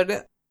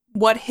episode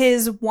what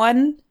his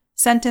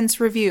 1-sentence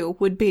review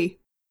would be.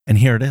 And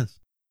here it is.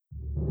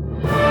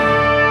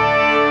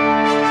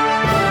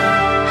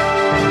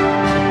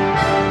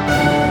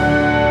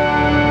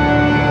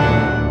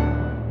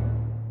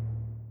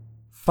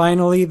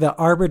 Finally, the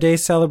Arbor Day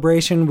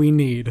celebration we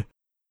need.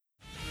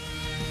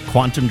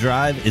 Quantum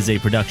Drive is a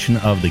production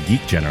of The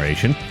Geek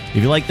Generation. If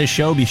you like this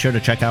show, be sure to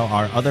check out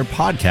our other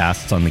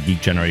podcasts on the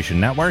Geek Generation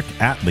Network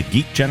at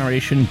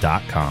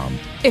thegeekgeneration.com.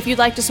 If you'd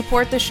like to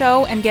support the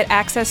show and get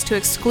access to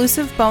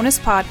exclusive bonus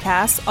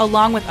podcasts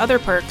along with other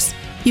perks,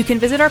 you can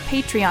visit our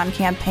Patreon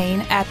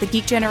campaign at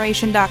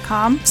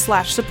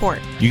thegeekgeneration.com/support.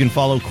 You can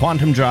follow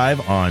Quantum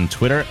Drive on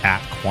Twitter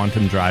at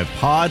Quantum Drive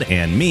Pod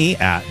and me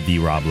at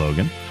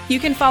TheRobLogan. You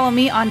can follow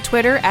me on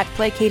Twitter at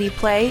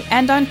PlayKatiePlay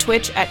and on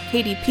Twitch at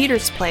Katie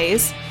Peters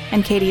Plays,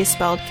 and Katie is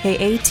spelled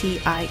Katie.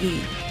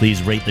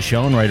 Please rate the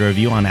show and write a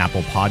review on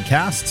Apple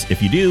Podcasts.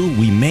 If you do,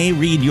 we may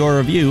read your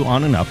review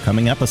on an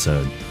upcoming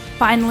episode.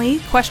 Finally,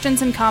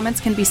 questions and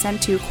comments can be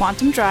sent to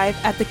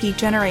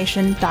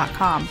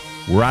quantumdrive@thegeekgeneration.com.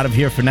 We're out of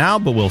here for now,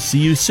 but we'll see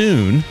you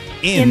soon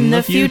in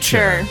the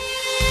future.